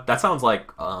 That sounds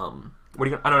like What are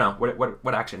you? I don't know.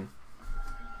 What action?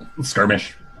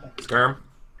 Skirmish. Skirm.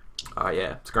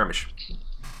 Yeah, skirmish.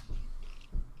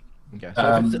 Okay.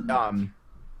 So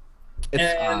it's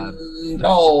And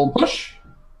I'll push.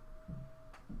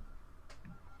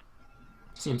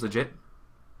 Seems legit.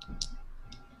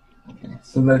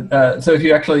 So that so if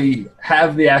you actually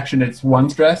have the action, it's 1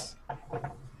 stress.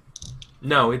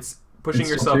 No, it's pushing It's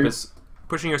yourself two? is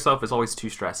pushing yourself is always 2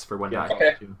 stress for 1 die.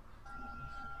 Okay.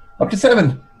 Up to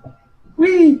 7.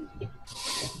 Whee!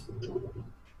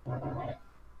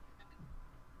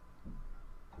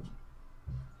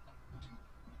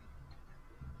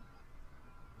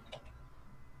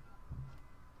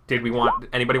 Did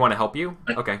anybody want to help you?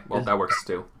 Okay, well that works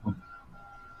too.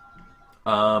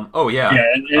 Oh yeah. Yeah,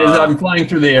 and as I'm flying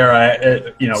through the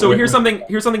air, So here's something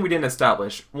we didn't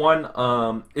establish.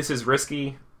 One, this is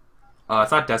risky.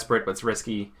 It's not desperate, but it's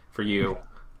risky for you.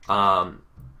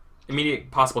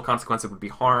 Immediate possible consequences would be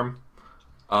harm.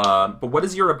 But what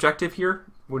is your objective here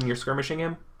when you're skirmishing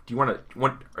him? Do you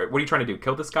what are you trying to do?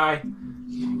 Kill this guy?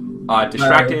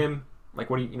 Distract him? Like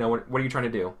what are you trying to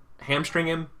do? Hamstring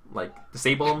him? Like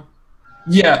disable him?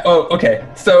 Yeah. Oh, okay.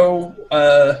 So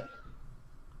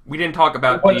We didn't talk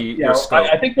about your scope.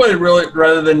 I think what it really,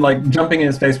 rather than like jumping in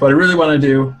his face, what I really want to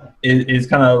do is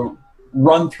kind of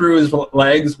run through his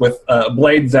legs with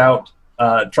blades out,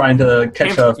 trying to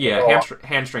catch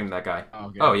hamstring that guy.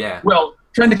 Okay. Oh yeah. Well,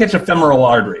 trying to catch a femoral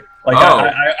artery. Like Oh.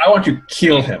 I want to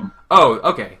kill him. Oh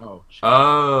okay. Oh. Shit.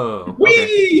 Oh.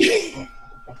 Okay. Whee!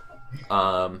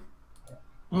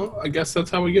 Well, I guess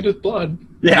that's how we get his blood.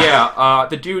 Yeah.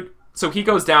 The dude. So he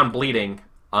goes down bleeding.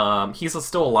 He's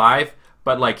still alive,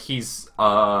 but like he's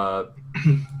like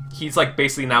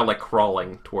basically now like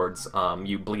crawling towards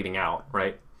you bleeding out,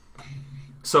 right?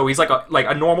 So he's like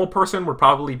a normal person would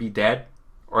probably be dead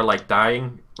or like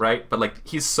dying, right? But like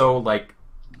he's so like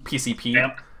PCP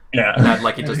Yeah. that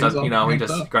like it just he's doesn't, all he cranked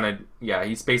just up. gonna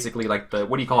he's basically like the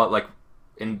what do you call it like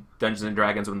in Dungeons and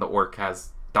Dragons when the orc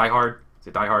has Die Hard? Is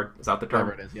it Die Hard? Is that the term?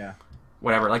 Whatever it is, yeah.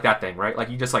 Whatever, like that thing, right? Like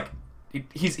you just like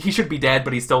he should be dead,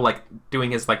 but he's still like doing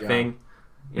his like thing.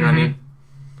 You know what I mean?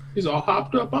 He's all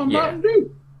hopped up on Yeah. Mountain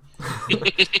Dew.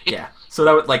 Yeah. So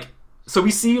that would like. So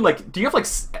we see like. Do you have like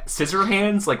scissor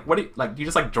hands? Like what? Do you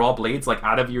just like draw blades like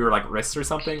out of your like wrists or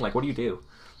something? Like what do you do?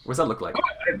 What does that look like?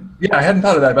 Yeah, I hadn't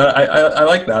thought of that, but I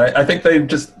like that. I think they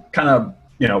just kind of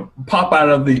pop out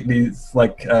of these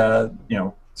like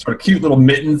sort of cute little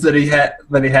mittens that he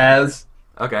has.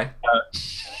 Okay.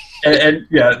 And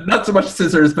yeah, not so much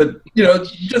scissors, but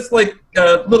just like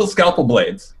little scalpel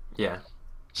blades. Yeah.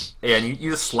 Yeah, and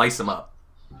you just slice them up.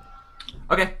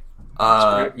 Okay.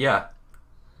 Yeah.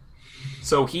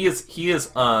 So he's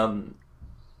in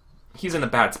a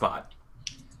bad spot.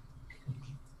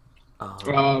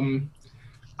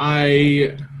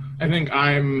 I think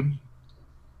I'm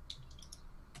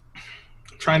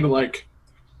trying to like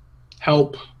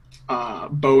help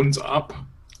Bones up,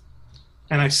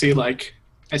 and I see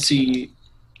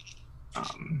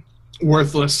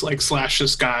Worthless like slash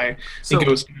this guy. So- He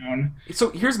goes down. So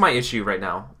here's my issue right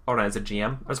now. Hold on, as a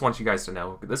GM, I just want you guys to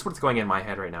know. This is what's going in my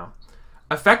head right now.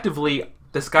 Effectively,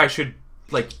 this guy should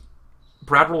like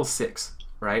Brad rolls 6,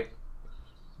 right?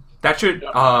 That should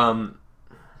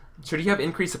should he have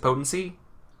increase of potency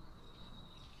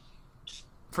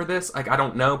for this? Like I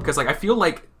don't know because like I feel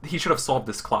like he should have solved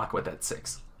this clock with that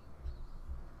 6.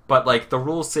 But like the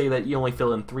rules say that you only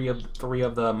fill in three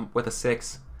of them with a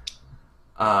 6.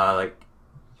 Like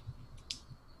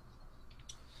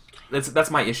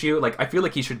that's my issue. Like I feel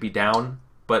like he should be down,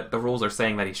 but the rules are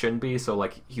saying that he shouldn't be. So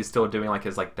like he's still doing like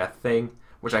his like death thing,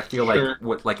 which I feel Sure. like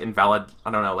would like invalid.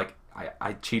 I don't know. Like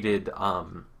I cheated.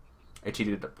 I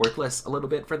cheated Worthless a little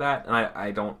bit for that, and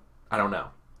I don't know.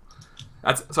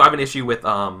 So I have an issue with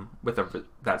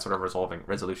that sort of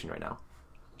resolution right now.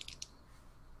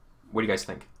 What do you guys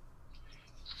think?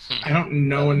 I don't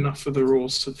know enough of the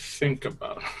rules to think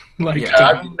about. Like, Yeah.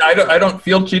 I mean, I don't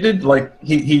feel cheated. Like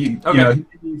he Okay. you know,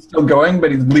 he's still going,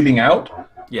 but he's bleeding out.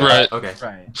 Yeah. Right. Okay.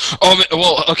 Right. Oh,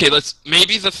 well, okay.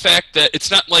 Maybe the fact that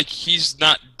it's not like he's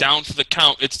not down for the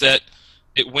count. It's that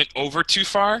it went over too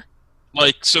far.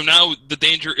 Like, so now the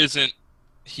danger isn't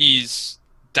he's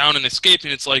down and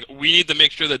escaping. It's like we need to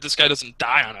make sure that this guy doesn't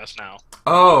die on us now.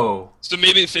 Oh, So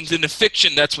maybe if it's in the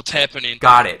fiction, that's what's happening.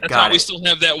 got it. That's Got why we it. still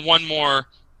have that one more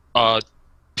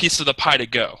piece of the pie to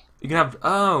go. You can have.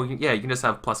 Oh, yeah. You can just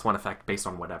have +1 effect based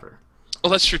on whatever. Oh,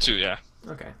 that's true too. Yeah.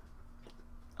 Okay.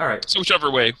 All right. So whichever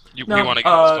way we No. want to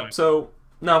go. It's fine. So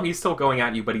no, he's still going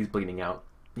at you, but he's bleeding out.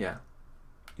 Yeah.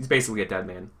 He's basically a dead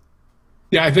man.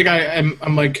 yeah, I think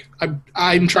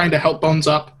I'm trying to help Bones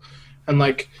up and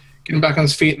like get him back on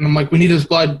his feet, and I'm like, we need his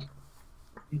blood.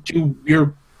 Do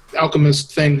your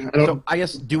alchemist thing. I don't. So I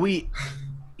guess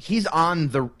he's on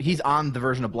the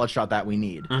version of Bloodshot that we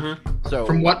need. Mm-hmm. So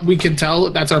From what we can tell,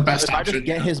 that's our best if I just option.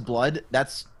 get his blood,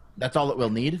 that's all that we'll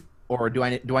need, or do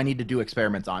I need to do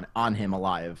experiments on him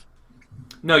alive?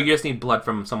 No, you just need blood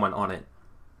from someone on it.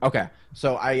 Okay,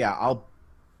 so I'll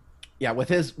with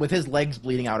his legs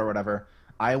bleeding out or whatever,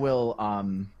 I will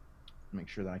make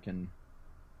sure that I can.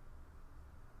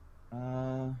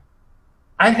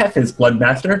 I have his blood,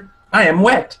 master. I am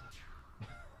wet.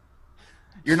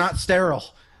 You're not sterile.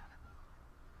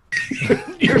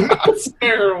 You're not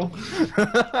sterile.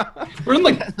 We're in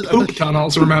like poop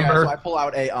tunnels, remember? Yeah, so I pull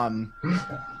out a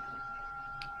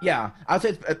Yeah, I would say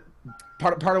it's,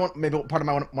 part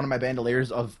of one of my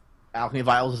bandoliers of alchemy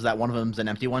vials is that one of them's an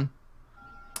empty one.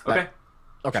 Okay.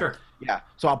 Okay. Sure. Yeah.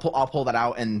 So I'll pull that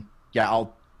out, and yeah,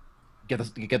 I'll get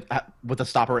with the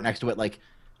stopper right next to it, like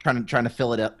trying to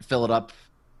fill it up,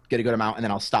 get a good amount, and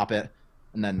then I'll stop it,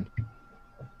 and then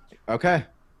okay,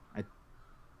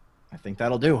 I think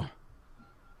that'll do.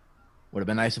 Would have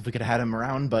been nice if we could have had him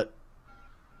around, but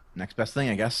next best thing,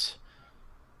 I guess.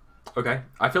 Okay.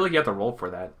 I feel like you have to roll for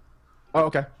that. Oh,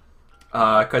 okay.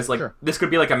 Because like Sure. this could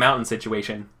be like a mountain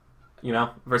situation, you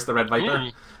know, versus the Red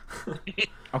Viper.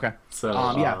 Okay. So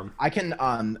Yeah, I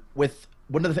can with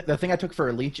one of the thing I took for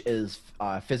a leech is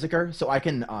Physicker, so I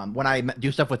can when I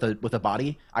do stuff with a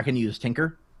body, I can use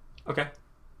Tinker. Okay.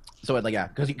 So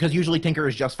like because usually Tinker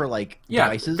is just for like Yeah.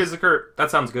 devices. Physicker.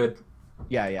 That sounds good.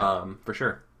 Yeah. For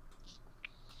sure.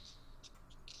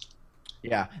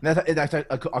 Yeah, and that's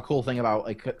a cool thing about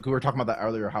like we were talking about that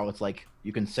earlier, how it's like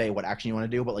you can say what action you want to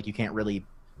do, but like you can't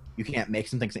make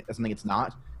something it's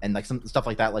not, and like some stuff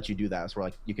like that lets you do that. So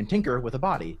like you can tinker with a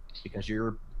body because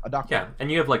you're a doctor. Yeah,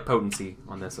 and you have like potency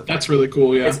on this effect. That's really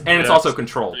cool, yeah. It's also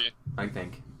controlled, I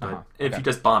think. But if okay. you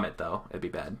just bomb it though, it'd be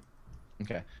bad.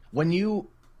 Okay. When you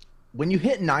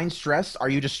hit 9 stress, are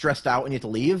you just stressed out and you have to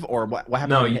leave, or what happens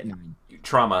No, when you you- hit 9?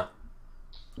 Trauma.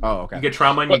 Oh, okay. You get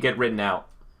trauma and you get written out.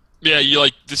 Yeah, you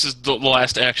like this is the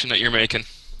last action that you're making.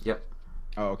 Yep.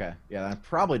 Oh, okay. Yeah, I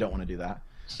probably don't want to do that.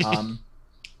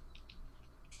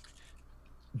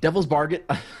 Devil's Bargain.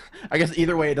 I guess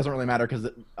either way it doesn't really matter because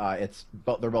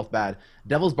they're both bad.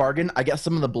 Devil's Bargain. I get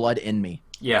some of the blood in me.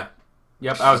 Yeah.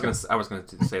 Yep. I was gonna say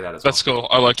that as well. That's cool.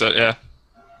 I like that. Yeah.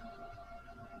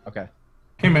 Okay.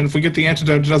 Hey man, if we get the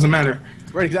antidote, it doesn't matter.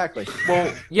 Right. Exactly.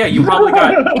 Well, yeah, you probably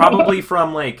got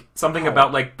from like something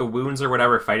about like the wounds or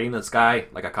whatever fighting this guy,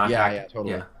 like a contact. Yeah,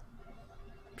 totally. Yeah.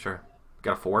 Sure.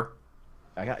 Got a 4?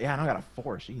 I got a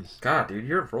 4. Jeez. God, dude,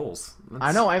 your rolls.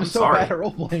 I know. I'm so sorry. bad at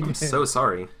role playing. I'm so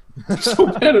sorry. So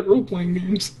bad at role playing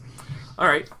games. All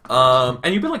right.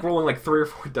 And you've been like rolling like 3 or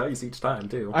 4 dice each time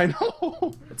too. I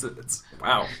know. It's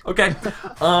wow. Okay.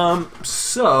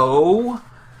 So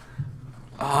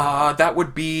that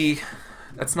would be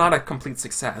that's not a complete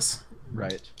success.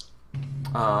 Right.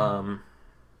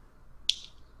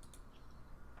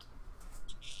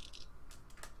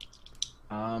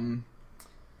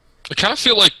 I kind of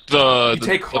feel like You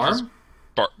take harm?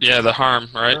 the harm,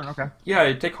 right? Sure, okay. Yeah,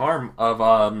 you take harm of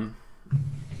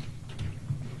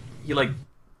you like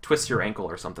twist your ankle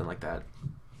or something like that.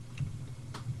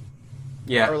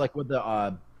 Yeah. Or like would the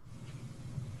harm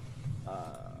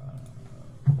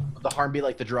be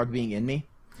like the drug being in me?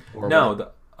 Or No, would the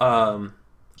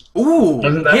ooh,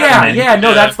 Doesn't that yeah, happen? yeah, no,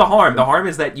 Yeah. that's the harm. The harm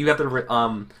is that you have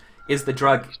to is the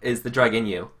drug in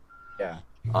you. yeah.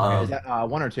 Um, Is that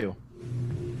 1 or 2?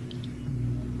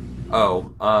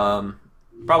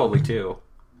 Probably 2.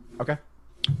 Okay.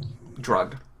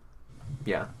 Drug.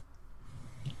 Yeah.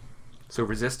 So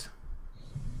resist.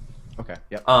 Okay.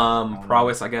 Yep.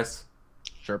 Prowess, I guess.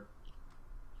 Sure.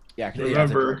 Yeah, 'cause it's a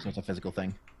Remember- drug, so it's a physical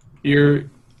thing. Your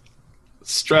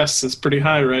stress is pretty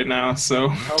high right now,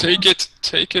 so Take it.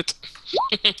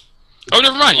 Oh,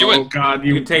 never mind. You Oh win. God,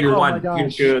 You take you're one. my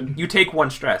gosh. good. You take 1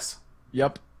 stress.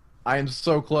 Yep. I am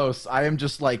so close. I am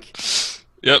just like.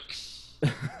 Yep.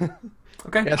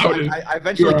 Okay. Yeah, so I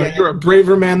eventually get. You're a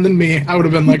braver man than me. I would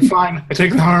have been like, fine, I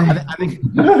take the harm. I think.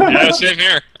 Yeah, same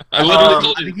here. I literally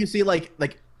told I you. think you see like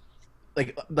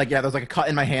yeah, there's like a cut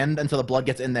in my hand until the blood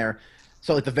gets in there.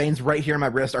 So like the veins right here in my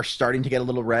wrist are starting to get a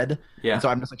little red. Yeah. And so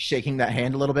I'm just like shaking that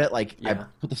hand a little bit. Like I Yeah.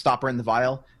 put the stopper in the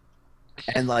vial,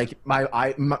 and like my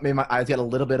eyes got a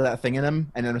little bit of that thing in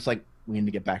them, and then it's like we need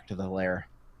to get back to the lair.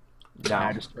 And I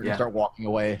Down. just Yeah. start walking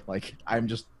away. Like I'm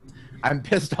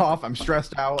pissed off. I'm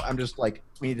stressed out. I'm just like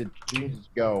we need to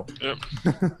go. Yep.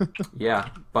 Yeah,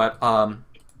 but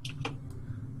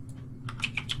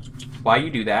while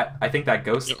you do that, I think that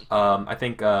ghost. Yep. I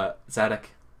think Zadok,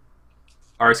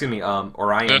 or excuse me,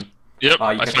 Orion. Yep. You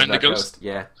I picked up find the that ghost.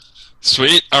 Yeah.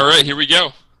 Sweet. All right, here we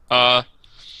go.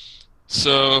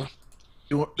 So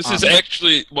this is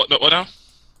actually what now?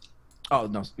 Oh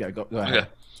no! Yeah, go ahead. Okay.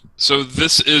 So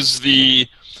this is the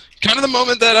kind of the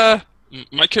moment that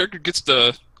my character gets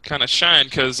to kind of shine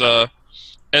because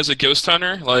as a ghost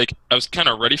hunter, like I was kind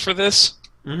of ready for this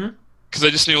Mm-hmm. because I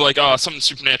just knew like oh something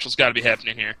supernatural's got to be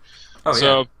happening here. Oh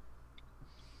So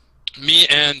me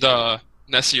and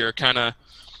Nessie are kind of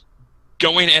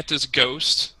going at this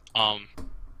ghost.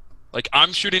 Like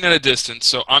I'm shooting at a distance,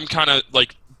 so I'm kind of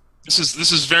like this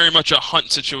is very much a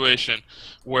hunt situation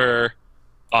where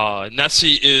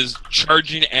Nessie is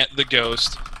charging at the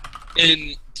ghost,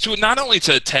 to not only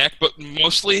to attack, but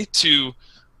mostly to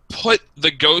put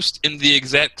the ghost in the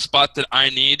exact spot that I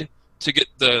need to get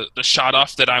the shot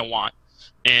off that I want.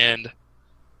 And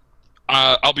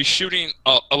I'll be shooting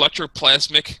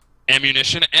electroplasmic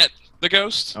ammunition at the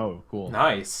ghost. Oh, cool.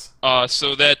 Nice.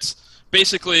 So that's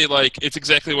basically like it's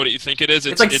exactly what you think it is.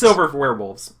 It's like silver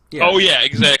werewolves. Yeah. Oh yeah,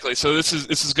 exactly. So this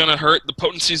is gonna hurt. The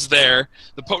potency's there.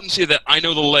 The potency that I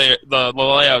know the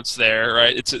layout's there,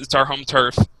 right? It's our home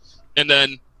turf, and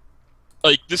then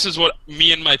like this is what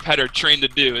me and my pet are trained to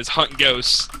do is hunt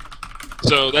ghosts.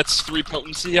 So that's 3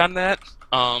 potency on that.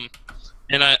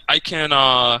 And I can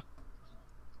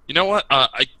you know what?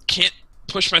 I can't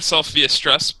push myself via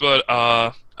stress, but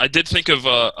I did think of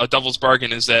a devil's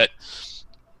bargain is that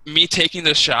me taking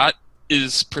the shot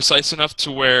is precise enough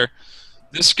to where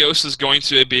this ghost is going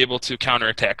to be able to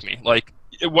counterattack me. Like,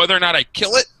 whether or not I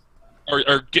kill it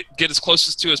or get as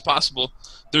close as possible,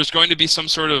 there's going to be some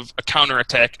sort of a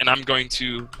counterattack, and I'm going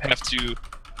to have to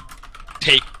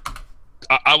take...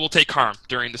 I will take harm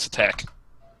during this attack.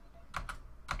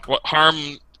 What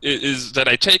harm is that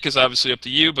I take is obviously up to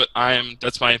you, but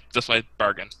that's my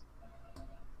bargain.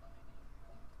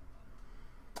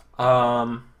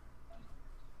 I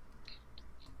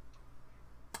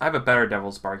have a better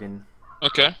devil's bargain.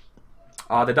 Okay.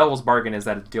 The devil's bargain is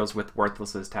that it deals with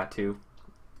Worthless's tattoo.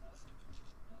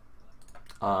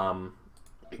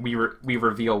 We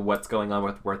reveal what's going on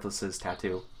with Worthless's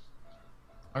tattoo.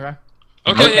 Okay.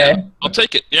 Okay, yeah, Okay. I'll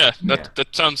take it. Yeah, Yeah.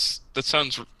 that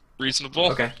sounds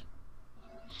reasonable. Okay.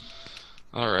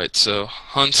 All right, so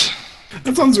hunt.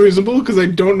 That sounds reasonable because I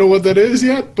don't know what that is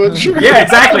yet, but sure. Yeah,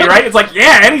 exactly, right? It's like,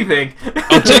 yeah, anything.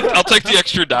 I'll take the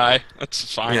extra die.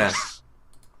 That's fine. Yeah.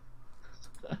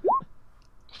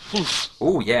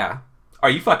 Oh, yeah. Oh,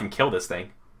 you fucking kill this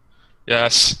thing.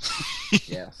 Yes.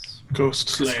 Yes. Ghost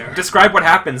Slayer. Describe what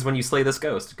happens when you slay this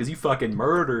ghost, because you fucking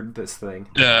murdered this thing.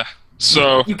 Yeah.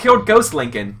 So You killed Ghost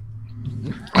Lincoln.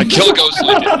 I kill Ghost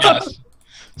Lincoln. Yes.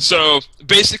 So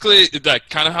basically, that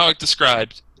kind of how I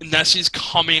described. Nessie's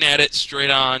coming at it straight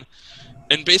on,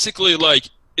 and basically, like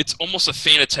it's almost a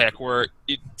feint attack where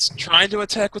it's trying to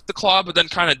attack with the claw, but then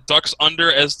kind of ducks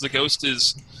under as the ghost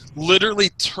is literally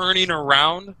turning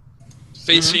around,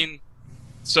 facing,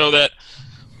 so that.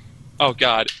 Oh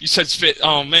God, you said spit.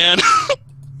 Oh man.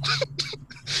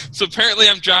 So apparently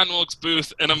I'm John Wilkes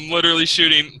Booth, and I'm literally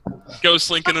shooting Ghost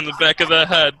Lincoln in the back of the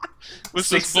head with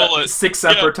this bullet. Six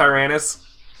separate Tyrannus.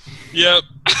 Yep.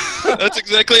 That's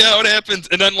exactly how it happens.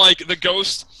 And then, like, the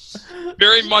ghost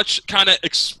very much kind of,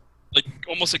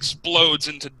 almost explodes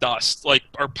into dust, like,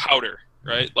 or powder,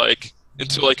 right? Like,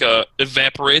 into, like, a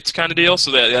evaporates kind of deal.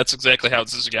 So that's exactly how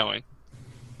this is going.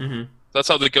 Mm-hmm. That's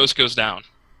how the ghost goes down.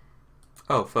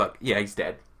 Oh, fuck. Yeah, he's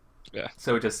dead. Yeah.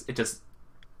 So it just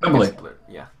Emily.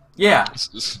 yeah. Yeah.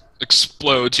 It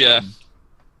explodes, yeah.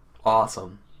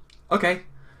 Awesome. Okay.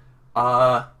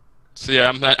 So, yeah,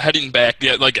 I'm heading back.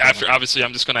 Yeah, like, after, obviously,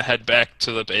 I'm just going to head back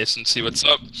to the base and see what's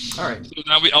up. Alright. So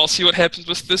now we all see what happens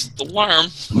with this alarm.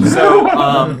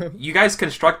 So, you guys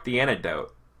construct the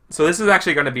antidote. So this is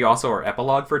actually going to be also our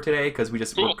epilogue for today, because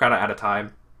we're kind of out of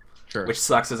time. Sure. Which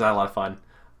sucks, is not a lot of fun.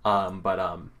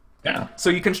 Yeah. So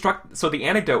you construct... So the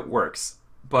antidote works.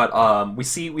 we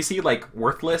see like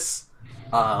Worthless,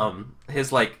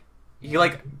 his like he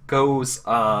like goes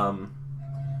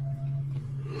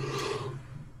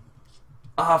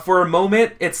for a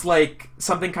moment it's like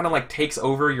something kind of like takes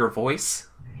over your voice,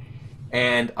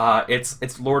 and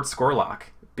it's Lord Scorlock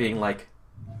being like,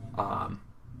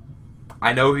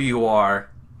 I know who you are.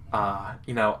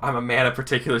 You know, I'm a man of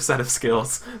particular set of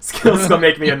skills. Skills will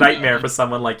make me a nightmare for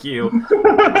someone like you.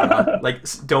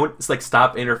 Don't like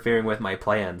stop interfering with my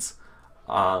plans.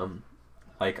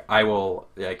 Like I will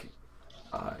like,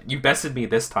 you bested me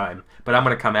this time, but I'm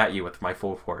gonna come at you with my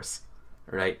full force,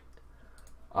 right?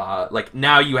 Like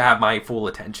now you have my full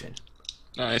attention.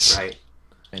 Nice. Right.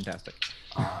 Fantastic.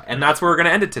 And that's where we're gonna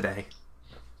end it today.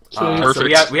 Perfect.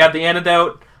 So we have the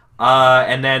antidote,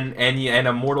 and then and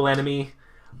a mortal enemy.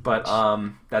 But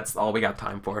that's all we got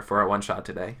time for our one shot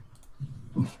today.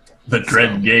 The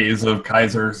dread gaze of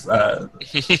Kaiser's.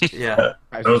 Yeah.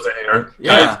 Those are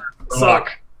Yeah. Kaiser.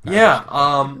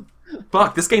 Yeah.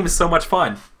 Fuck, this game is so much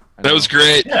fun. That was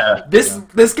great. Yeah.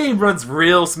 This game runs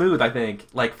real smooth, I think.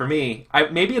 Like for me,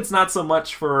 maybe it's not so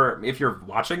much for if you're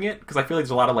watching it, because I feel like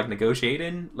there's a lot of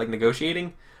negotiating.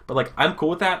 But like I'm cool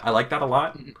with that. I like that a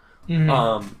lot.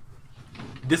 Mhm.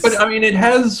 But I mean, it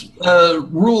has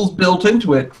rules built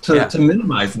into it to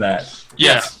minimize that.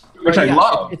 Yeah. Which I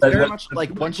love. It's very much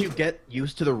like once you get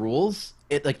used to the rules,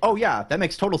 it like, oh yeah, that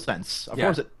makes total sense.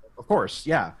 Of course,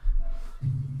 yeah.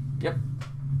 Yep.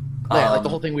 Yeah, like the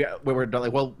whole thing we were done,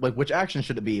 like, well, like which action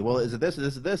should it be? Well, is it this?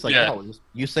 Is it this? Like, no,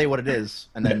 you say what it is,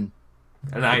 and then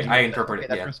and I interpret okay, it.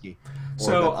 that's Yeah. risky.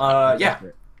 So That's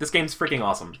this game's freaking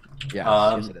awesome.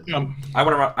 yeah, yes, it is. I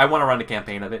want to run a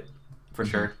campaign of it for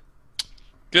sure.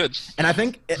 Good. And I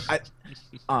think I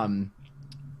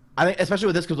think especially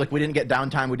with this because like we didn't get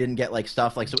downtime, we didn't get like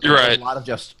stuff like so. You're it was right. a lot of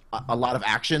just a lot of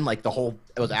action, like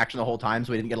it was action the whole time,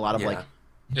 so we didn't get a lot of like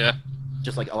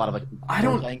just like a lot of like I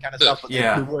don't- playing kind of stuff. But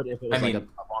yeah. we would if it was I like mean-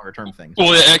 a longer term thing.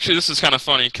 Well, yeah, actually, this is kind of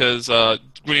funny because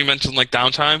when you mentioned like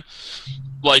downtime,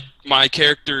 like my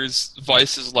character's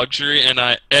vice is luxury, and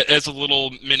as a little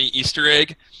mini Easter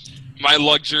egg, my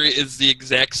luxury is the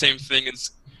exact same thing as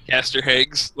Caster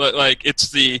Haig's. Like it's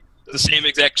the same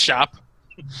exact shop.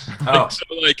 Oh. So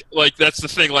like that's the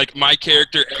thing. Like my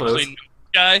character actually knows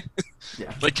the guy.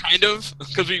 Yeah. Like kind of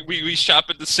because we shop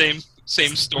at the same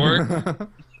store.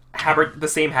 The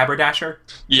same haberdasher.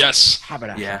 Yes.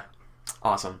 Yeah.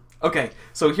 Awesome. Okay,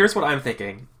 so here's what I'm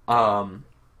thinking. I'm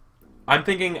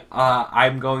thinking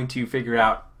I'm going to figure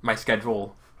out my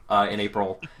schedule in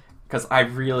April because I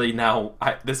really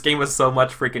this game was so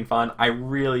much freaking fun. I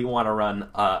really want to run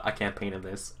a campaign of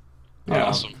this.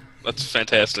 Awesome. That's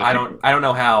fantastic. I don't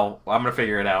know how. I'm gonna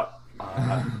figure it out.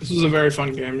 This was a very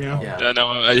fun game, yeah. Yeah. Yeah, no,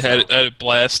 I had a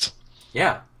blast.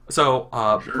 Yeah. So,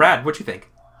 Brad, what'd you think?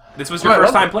 This was Oh, your I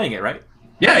first love time it. playing it, right?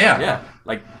 Yeah. Yeah.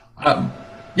 Like,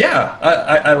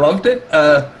 I loved it.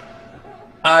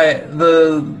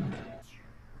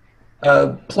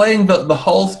 Playing the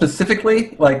hull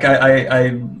specifically, like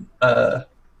I'm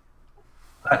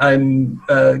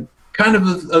kind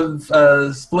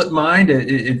of split mind.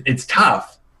 It's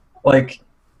tough. Like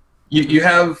you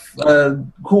have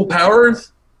cool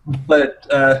powers, but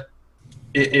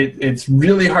it's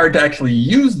really hard to actually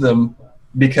use them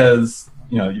because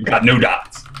you've got no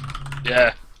dots.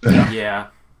 Yeah. yeah.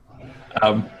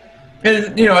 And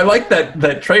I like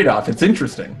that trade-off. It's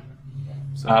interesting.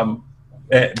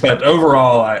 But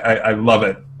overall, I love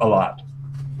it a lot.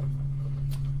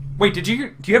 Wait, do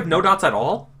you have no dots at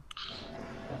all?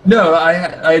 No,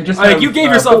 I just Like have, you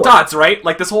gave yourself 4. dots, right?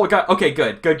 Like this whole guy. Okay,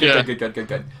 good. But yeah,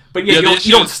 Yeah,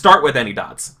 you don't start with any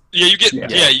dots. Yeah, you get. Yeah.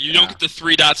 Yeah, you don't get the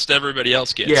 3 dots that everybody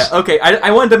else gets. Yeah. Okay.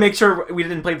 I wanted to make sure we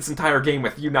didn't play this entire game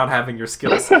with you not having your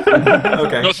skills. Okay.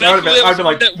 No, That would've been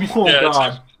like, oh yeah,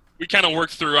 god. we kind of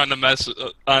worked through on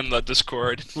the on the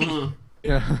Discord. Mhm.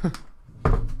 Yeah.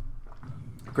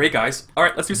 Great guys. All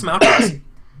right, let's do some outros.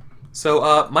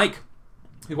 So, Mike,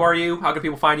 who are you? How can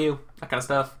people find you? That kind of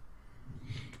stuff.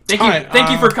 Thank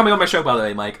you for coming on my show, by the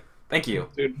way, Mike. Thank you.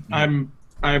 Dude, I'm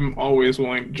always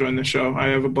willing to join the show. I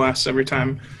have a blast every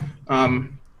time,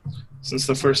 since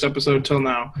the first episode till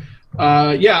now.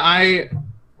 My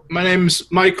name's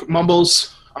Mike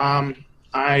Mumbles.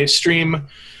 I stream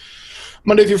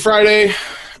Monday through Friday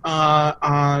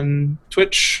on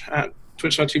Twitch at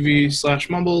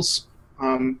twitch.tv/mumbles.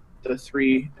 The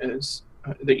 3 is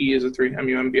the E is a 3,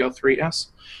 MUMBL3S.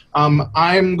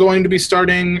 I'm going to be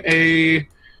starting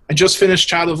I just finished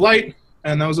Child of Light,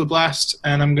 and that was a blast.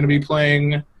 And I'm going to be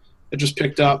playing. I just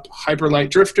picked up Hyper Light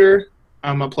Drifter.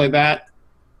 I'm gonna play that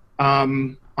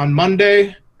on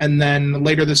Monday, and then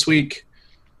later this week,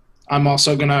 I'm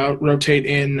also gonna rotate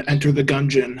in Enter the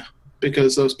Gungeon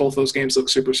because both those games look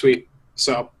super sweet.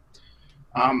 So,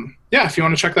 yeah, if you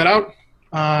want to check that out,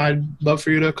 I'd love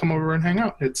for you to come over and hang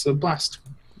out. It's a blast.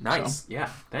 Nice. So. Yeah.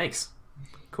 Thanks.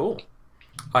 Cool.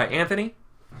 Anthony.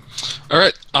 All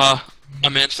right.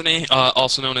 I'm Anthony,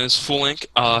 also known as Full Ink.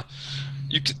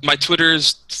 My Twitter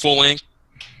is Full Ink.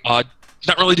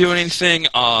 Not really doing anything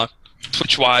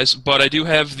Twitch-wise, but I do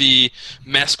have the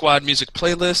Mass Squad music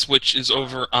playlist, which is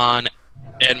over on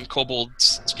Adam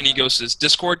Kobold's Skinny Ghost's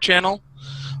Discord channel.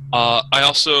 I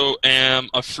also am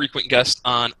a frequent guest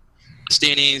on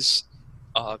Stanny's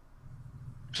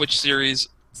Twitch series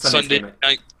Sunday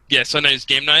night. Yeah, Sunday's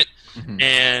game night,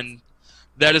 and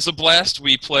that is a blast.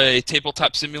 We play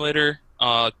Tabletop Simulator,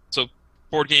 so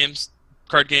board games,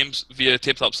 card games via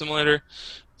Tabletop Simulator.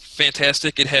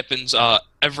 Fantastic. It happens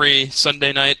every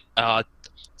Sunday night,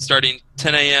 starting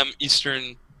 10 a.m.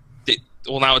 Eastern.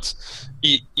 Well, now it's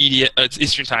it's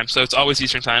Eastern time, so it's always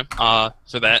Eastern time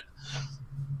for that.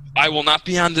 I will not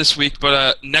be on this week,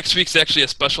 but next week's actually a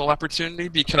special opportunity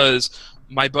because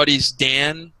my buddy's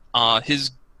Dan,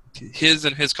 his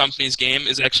and his company's game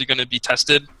is actually going to be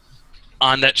tested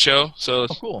on that show. So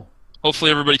cool.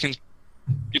 Hopefully everybody can,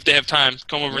 if they have time,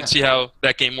 come over and see how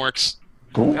that game works.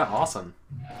 Cool. Yeah, awesome.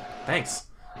 Thanks.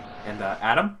 And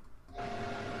Adam?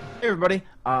 Hey everybody,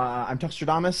 I'm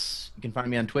Tuxtradamus. You can find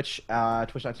me on Twitch,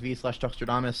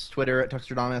 twitch.tv/Tuxtradamus, Twitter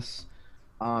 @Tuxtradamus.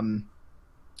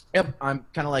 Yep, I'm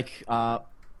kind of like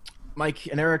Mike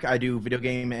and Eric. I do video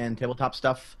game and tabletop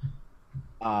stuff.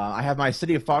 I have my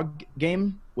City of Fog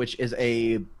game, which is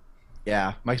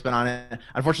Mike's been on it.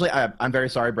 Unfortunately, I'm very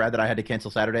sorry, Brad, that I had to cancel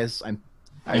Saturdays. I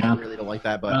really don't like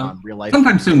that, but real life.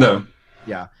 Sometime soon, though.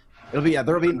 Yeah, it'll be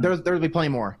there'll be plenty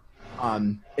more.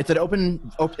 It's an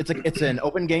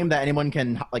open game that anyone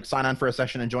can like sign on for a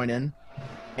session and join in,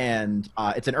 and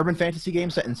it's an urban fantasy game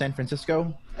set in San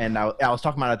Francisco. And I was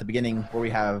talking about it at the beginning where we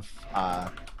have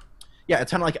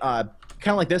it's kind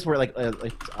of like this where like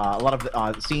a lot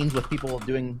of scenes with people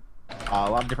doing a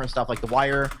lot of different stuff like The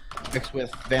Wire mixed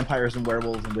with vampires and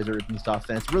werewolves and wizards and stuff,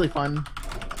 and it's really fun.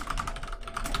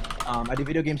 I do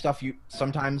video game stuff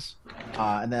sometimes,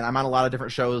 and then I'm on a lot of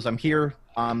different shows. I'm here.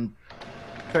 I'm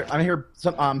here.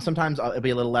 Sometimes it'll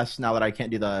be a little less now that I can't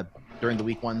do the during the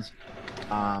week ones.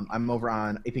 I'm over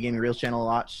on AP Gaming Reels channel a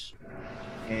lot,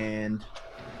 and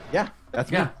that's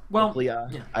me. Well, hopefully, I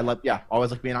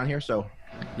always like being on here. So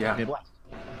yeah, it's been a blast.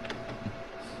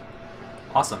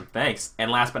 Awesome, thanks.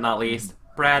 And last but not least,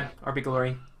 Brad, RP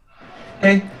Glory.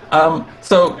 Hey,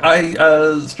 so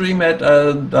I stream at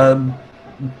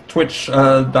Twitch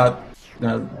on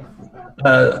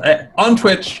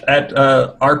Twitch at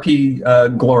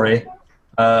RP Glory.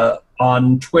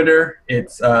 On Twitter,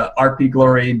 it's RP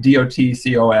Glory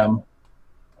DOTCOM.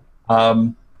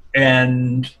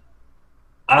 And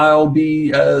I'll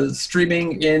be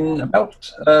streaming in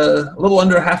about a little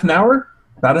under half an hour,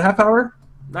 about a half hour.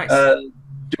 Nice.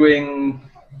 Doing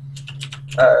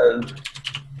the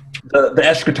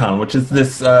Eschaton, which is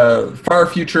this far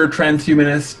future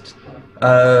transhumanist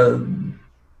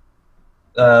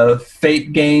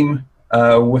fate game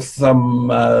with some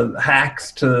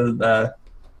hacks to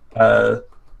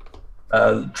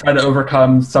try to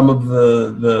overcome some of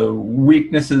the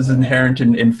weaknesses inherent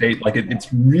in fate. Like it's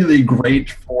really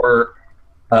great for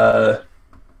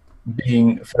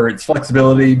its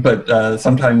flexibility, but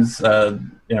sometimes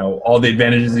all the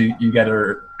advantages you get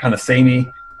are kind of samey.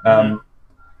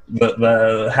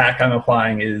 The hack I'm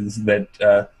applying is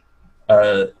that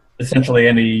essentially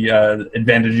any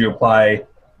advantage you apply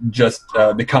just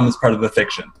becomes part of the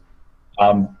fiction.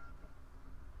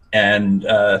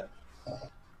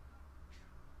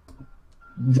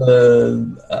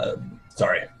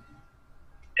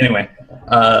 Anyway,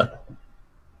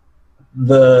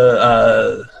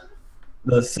 the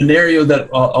scenario that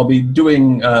I'll be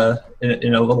doing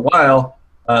in a little while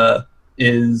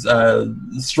is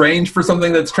strange for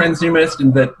something that's transhumanist,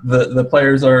 in that the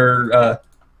players are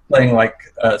playing like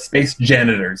space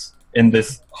janitors in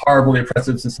this horribly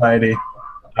oppressive society,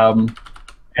 and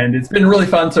it's been really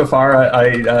fun so far.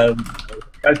 I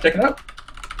guys check it out.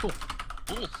 Cool.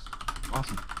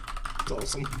 Awesome. That's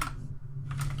awesome.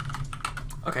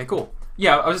 Okay, cool.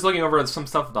 Yeah, I was just looking over some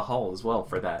stuff at the hall as well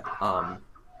for that.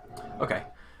 Okay.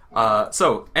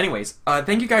 So, anyways,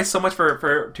 thank you guys so much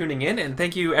for tuning in, and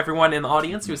thank you everyone in the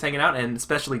audience who was hanging out, and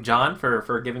especially John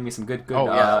for giving me some good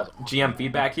GM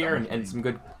feedback here and some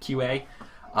good QA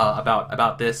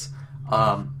about this.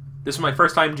 This was my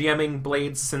first time GMing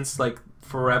Blades since like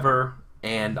forever,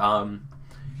 and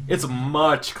it's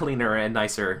much cleaner and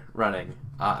nicer running.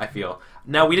 I feel.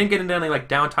 Now, we didn't get into any like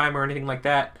downtime or anything like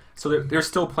that, so there's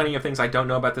still plenty of things I don't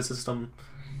know about the system.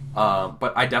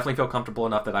 But I definitely feel comfortable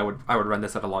enough that I would run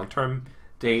this at a long-term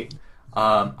date.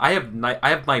 I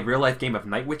have my real-life game of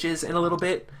Night Witches in a little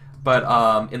bit,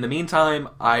 but in the meantime,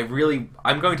 I'm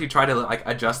going to try to like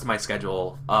adjust my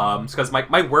schedule because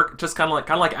my work just kind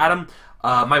of like Adam.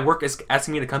 My work is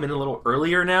asking me to come in a little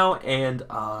earlier now, and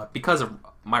because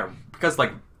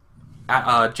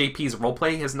JP's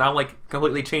roleplay has now like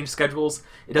completely changed schedules.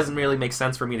 It doesn't really make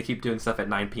sense for me to keep doing stuff at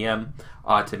 9 p.m.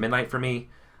 To midnight for me.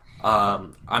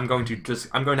 I'm going to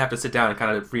have to sit down and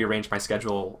kind of rearrange my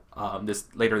schedule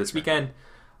later this weekend.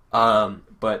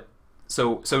 But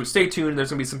so stay tuned. There's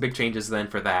gonna be some big changes then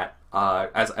for that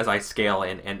as I scale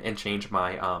and change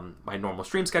my my normal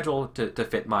stream schedule to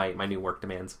fit my new work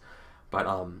demands. But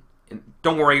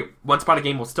don't worry, Once Upon a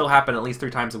Game will still happen at least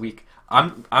 3 times a week.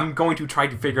 I'm going to try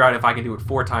to figure out if I can do it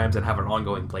 4 times and have an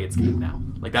ongoing Blades game now.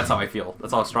 Like, that's how I feel.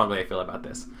 That's how strongly I feel about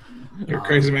this. You're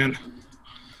crazy, man.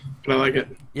 But I like it.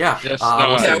 Yeah. Yes, If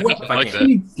I like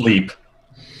can. that. Sleep.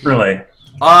 Really.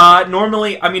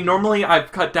 Normally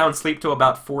I've cut down sleep to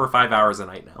about 4 or 5 hours a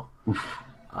night now.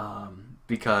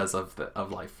 Because of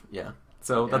life. Yeah.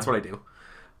 So that's what I do.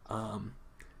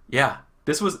 Yeah.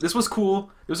 This was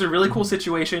cool. It was a really cool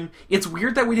situation. It's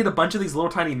weird that we did a bunch of these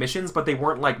little tiny missions, but they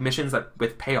weren't like missions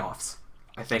with payoffs.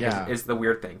 I think is the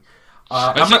weird thing.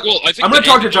 I'm gonna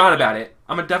talk to John about it.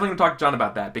 I'm definitely gonna talk to John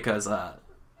about that because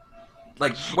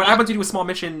like what happens when you do a small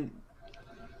mission?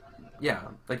 Yeah,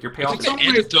 like your payoff. I think the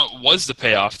antidote was the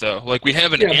payoff, though. Like we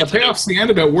have an Yeah, antidote. the payoff's the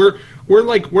antidote.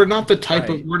 We're not the type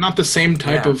Right. of we're not the same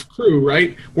type Yeah. of crew,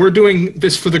 right? We're doing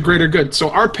this for the greater good.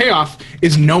 So our payoff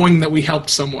is knowing that we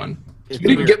helped someone. It's We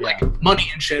didn't weird, get like money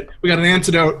and shit. We got an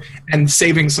antidote and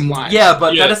saving some lives. Yeah,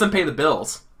 but Yeah. that doesn't pay the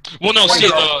bills. Well, no, see,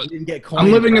 You didn't get coins.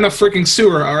 I'm living in a freaking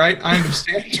sewer. All right, I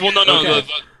understand. well, no. Okay.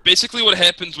 Basically, what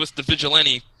happens with the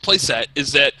Vigilante playset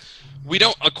is that we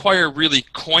don't acquire really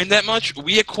coin that much.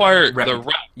 We acquire Rep. the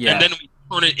rep, Yeah. and then we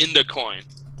turn it into coin.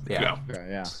 Yeah.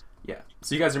 Yeah. Yeah.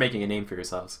 So you guys are making a name for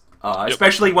yourselves,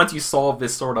 especially once you solve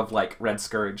this sort of like Red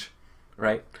Scourge,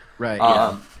 right? Right.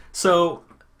 Yeah. So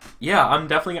yeah, I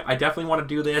definitely want to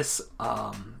do this.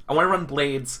 I want to run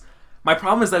Blades. My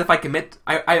problem is that if I commit,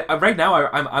 I right now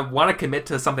I want to commit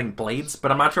to something Blades,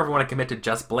 but I'm not sure if I want to commit to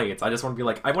just Blades. I just want to be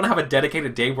like, I want to have a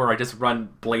dedicated day where I just run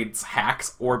Blades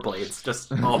hacks or Blades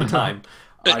just all the time.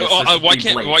 Why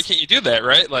can't you do that?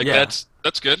 Right? Like Yeah.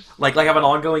 that's good. Like have an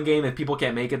ongoing game. If people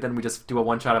can't make it, then we just do a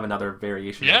one shot of another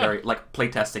variation. Yeah. Like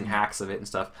playtesting hacks of it and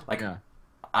stuff. Like Yeah.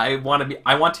 I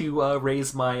want to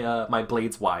raise my my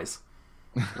Blades wise,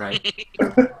 right?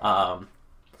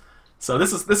 So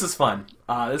this is fun.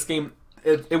 This game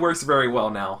it works very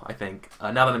well now. I think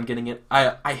now that I'm getting it.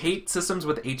 I hate systems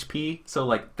with HP. So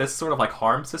like this sort of like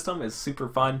harm system is super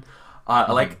fun.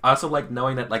 I also like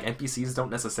knowing that like NPCs don't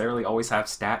necessarily always have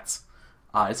stats.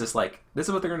 It's just like this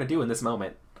is what they're gonna do in this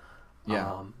moment.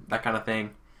 Yeah. That kind of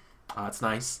thing. It's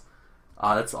nice.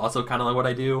 That's also kind of like what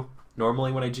I do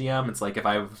normally when I GM. It's like if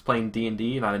I was playing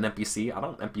D&D and I'm an NPC, I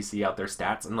don't NPC out their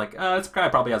stats. And like this guy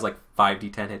probably has like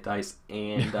 5d10 hit dice,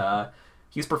 and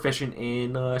he's proficient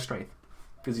in strength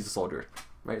because he's a soldier,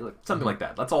 right? Like something like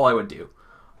that. That's all I would do.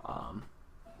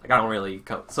 Like I don't really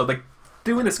so like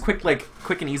doing this quick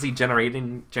and easy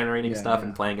generating stuff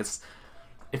and playing.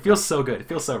 It feels so good. It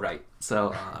feels so right.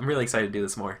 So I'm really excited to do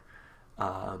this more.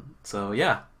 So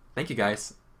yeah, thank you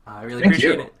guys. I really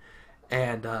appreciate it.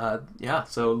 And yeah,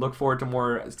 so look forward to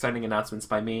more exciting announcements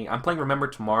by me. I'm playing Remember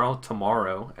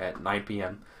tomorrow at 9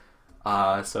 p.m.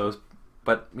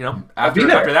 But you know, after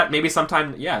that, maybe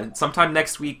sometime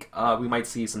next week, we might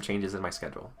see some changes in my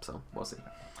schedule. So we'll see.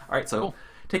 All right, so Cool.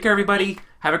 Take care, everybody.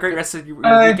 Have a great rest of your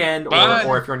weekend,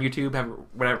 or if you're on YouTube, have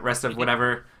rest of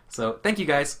whatever. So thank you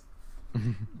guys.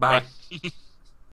 Bye. Bye.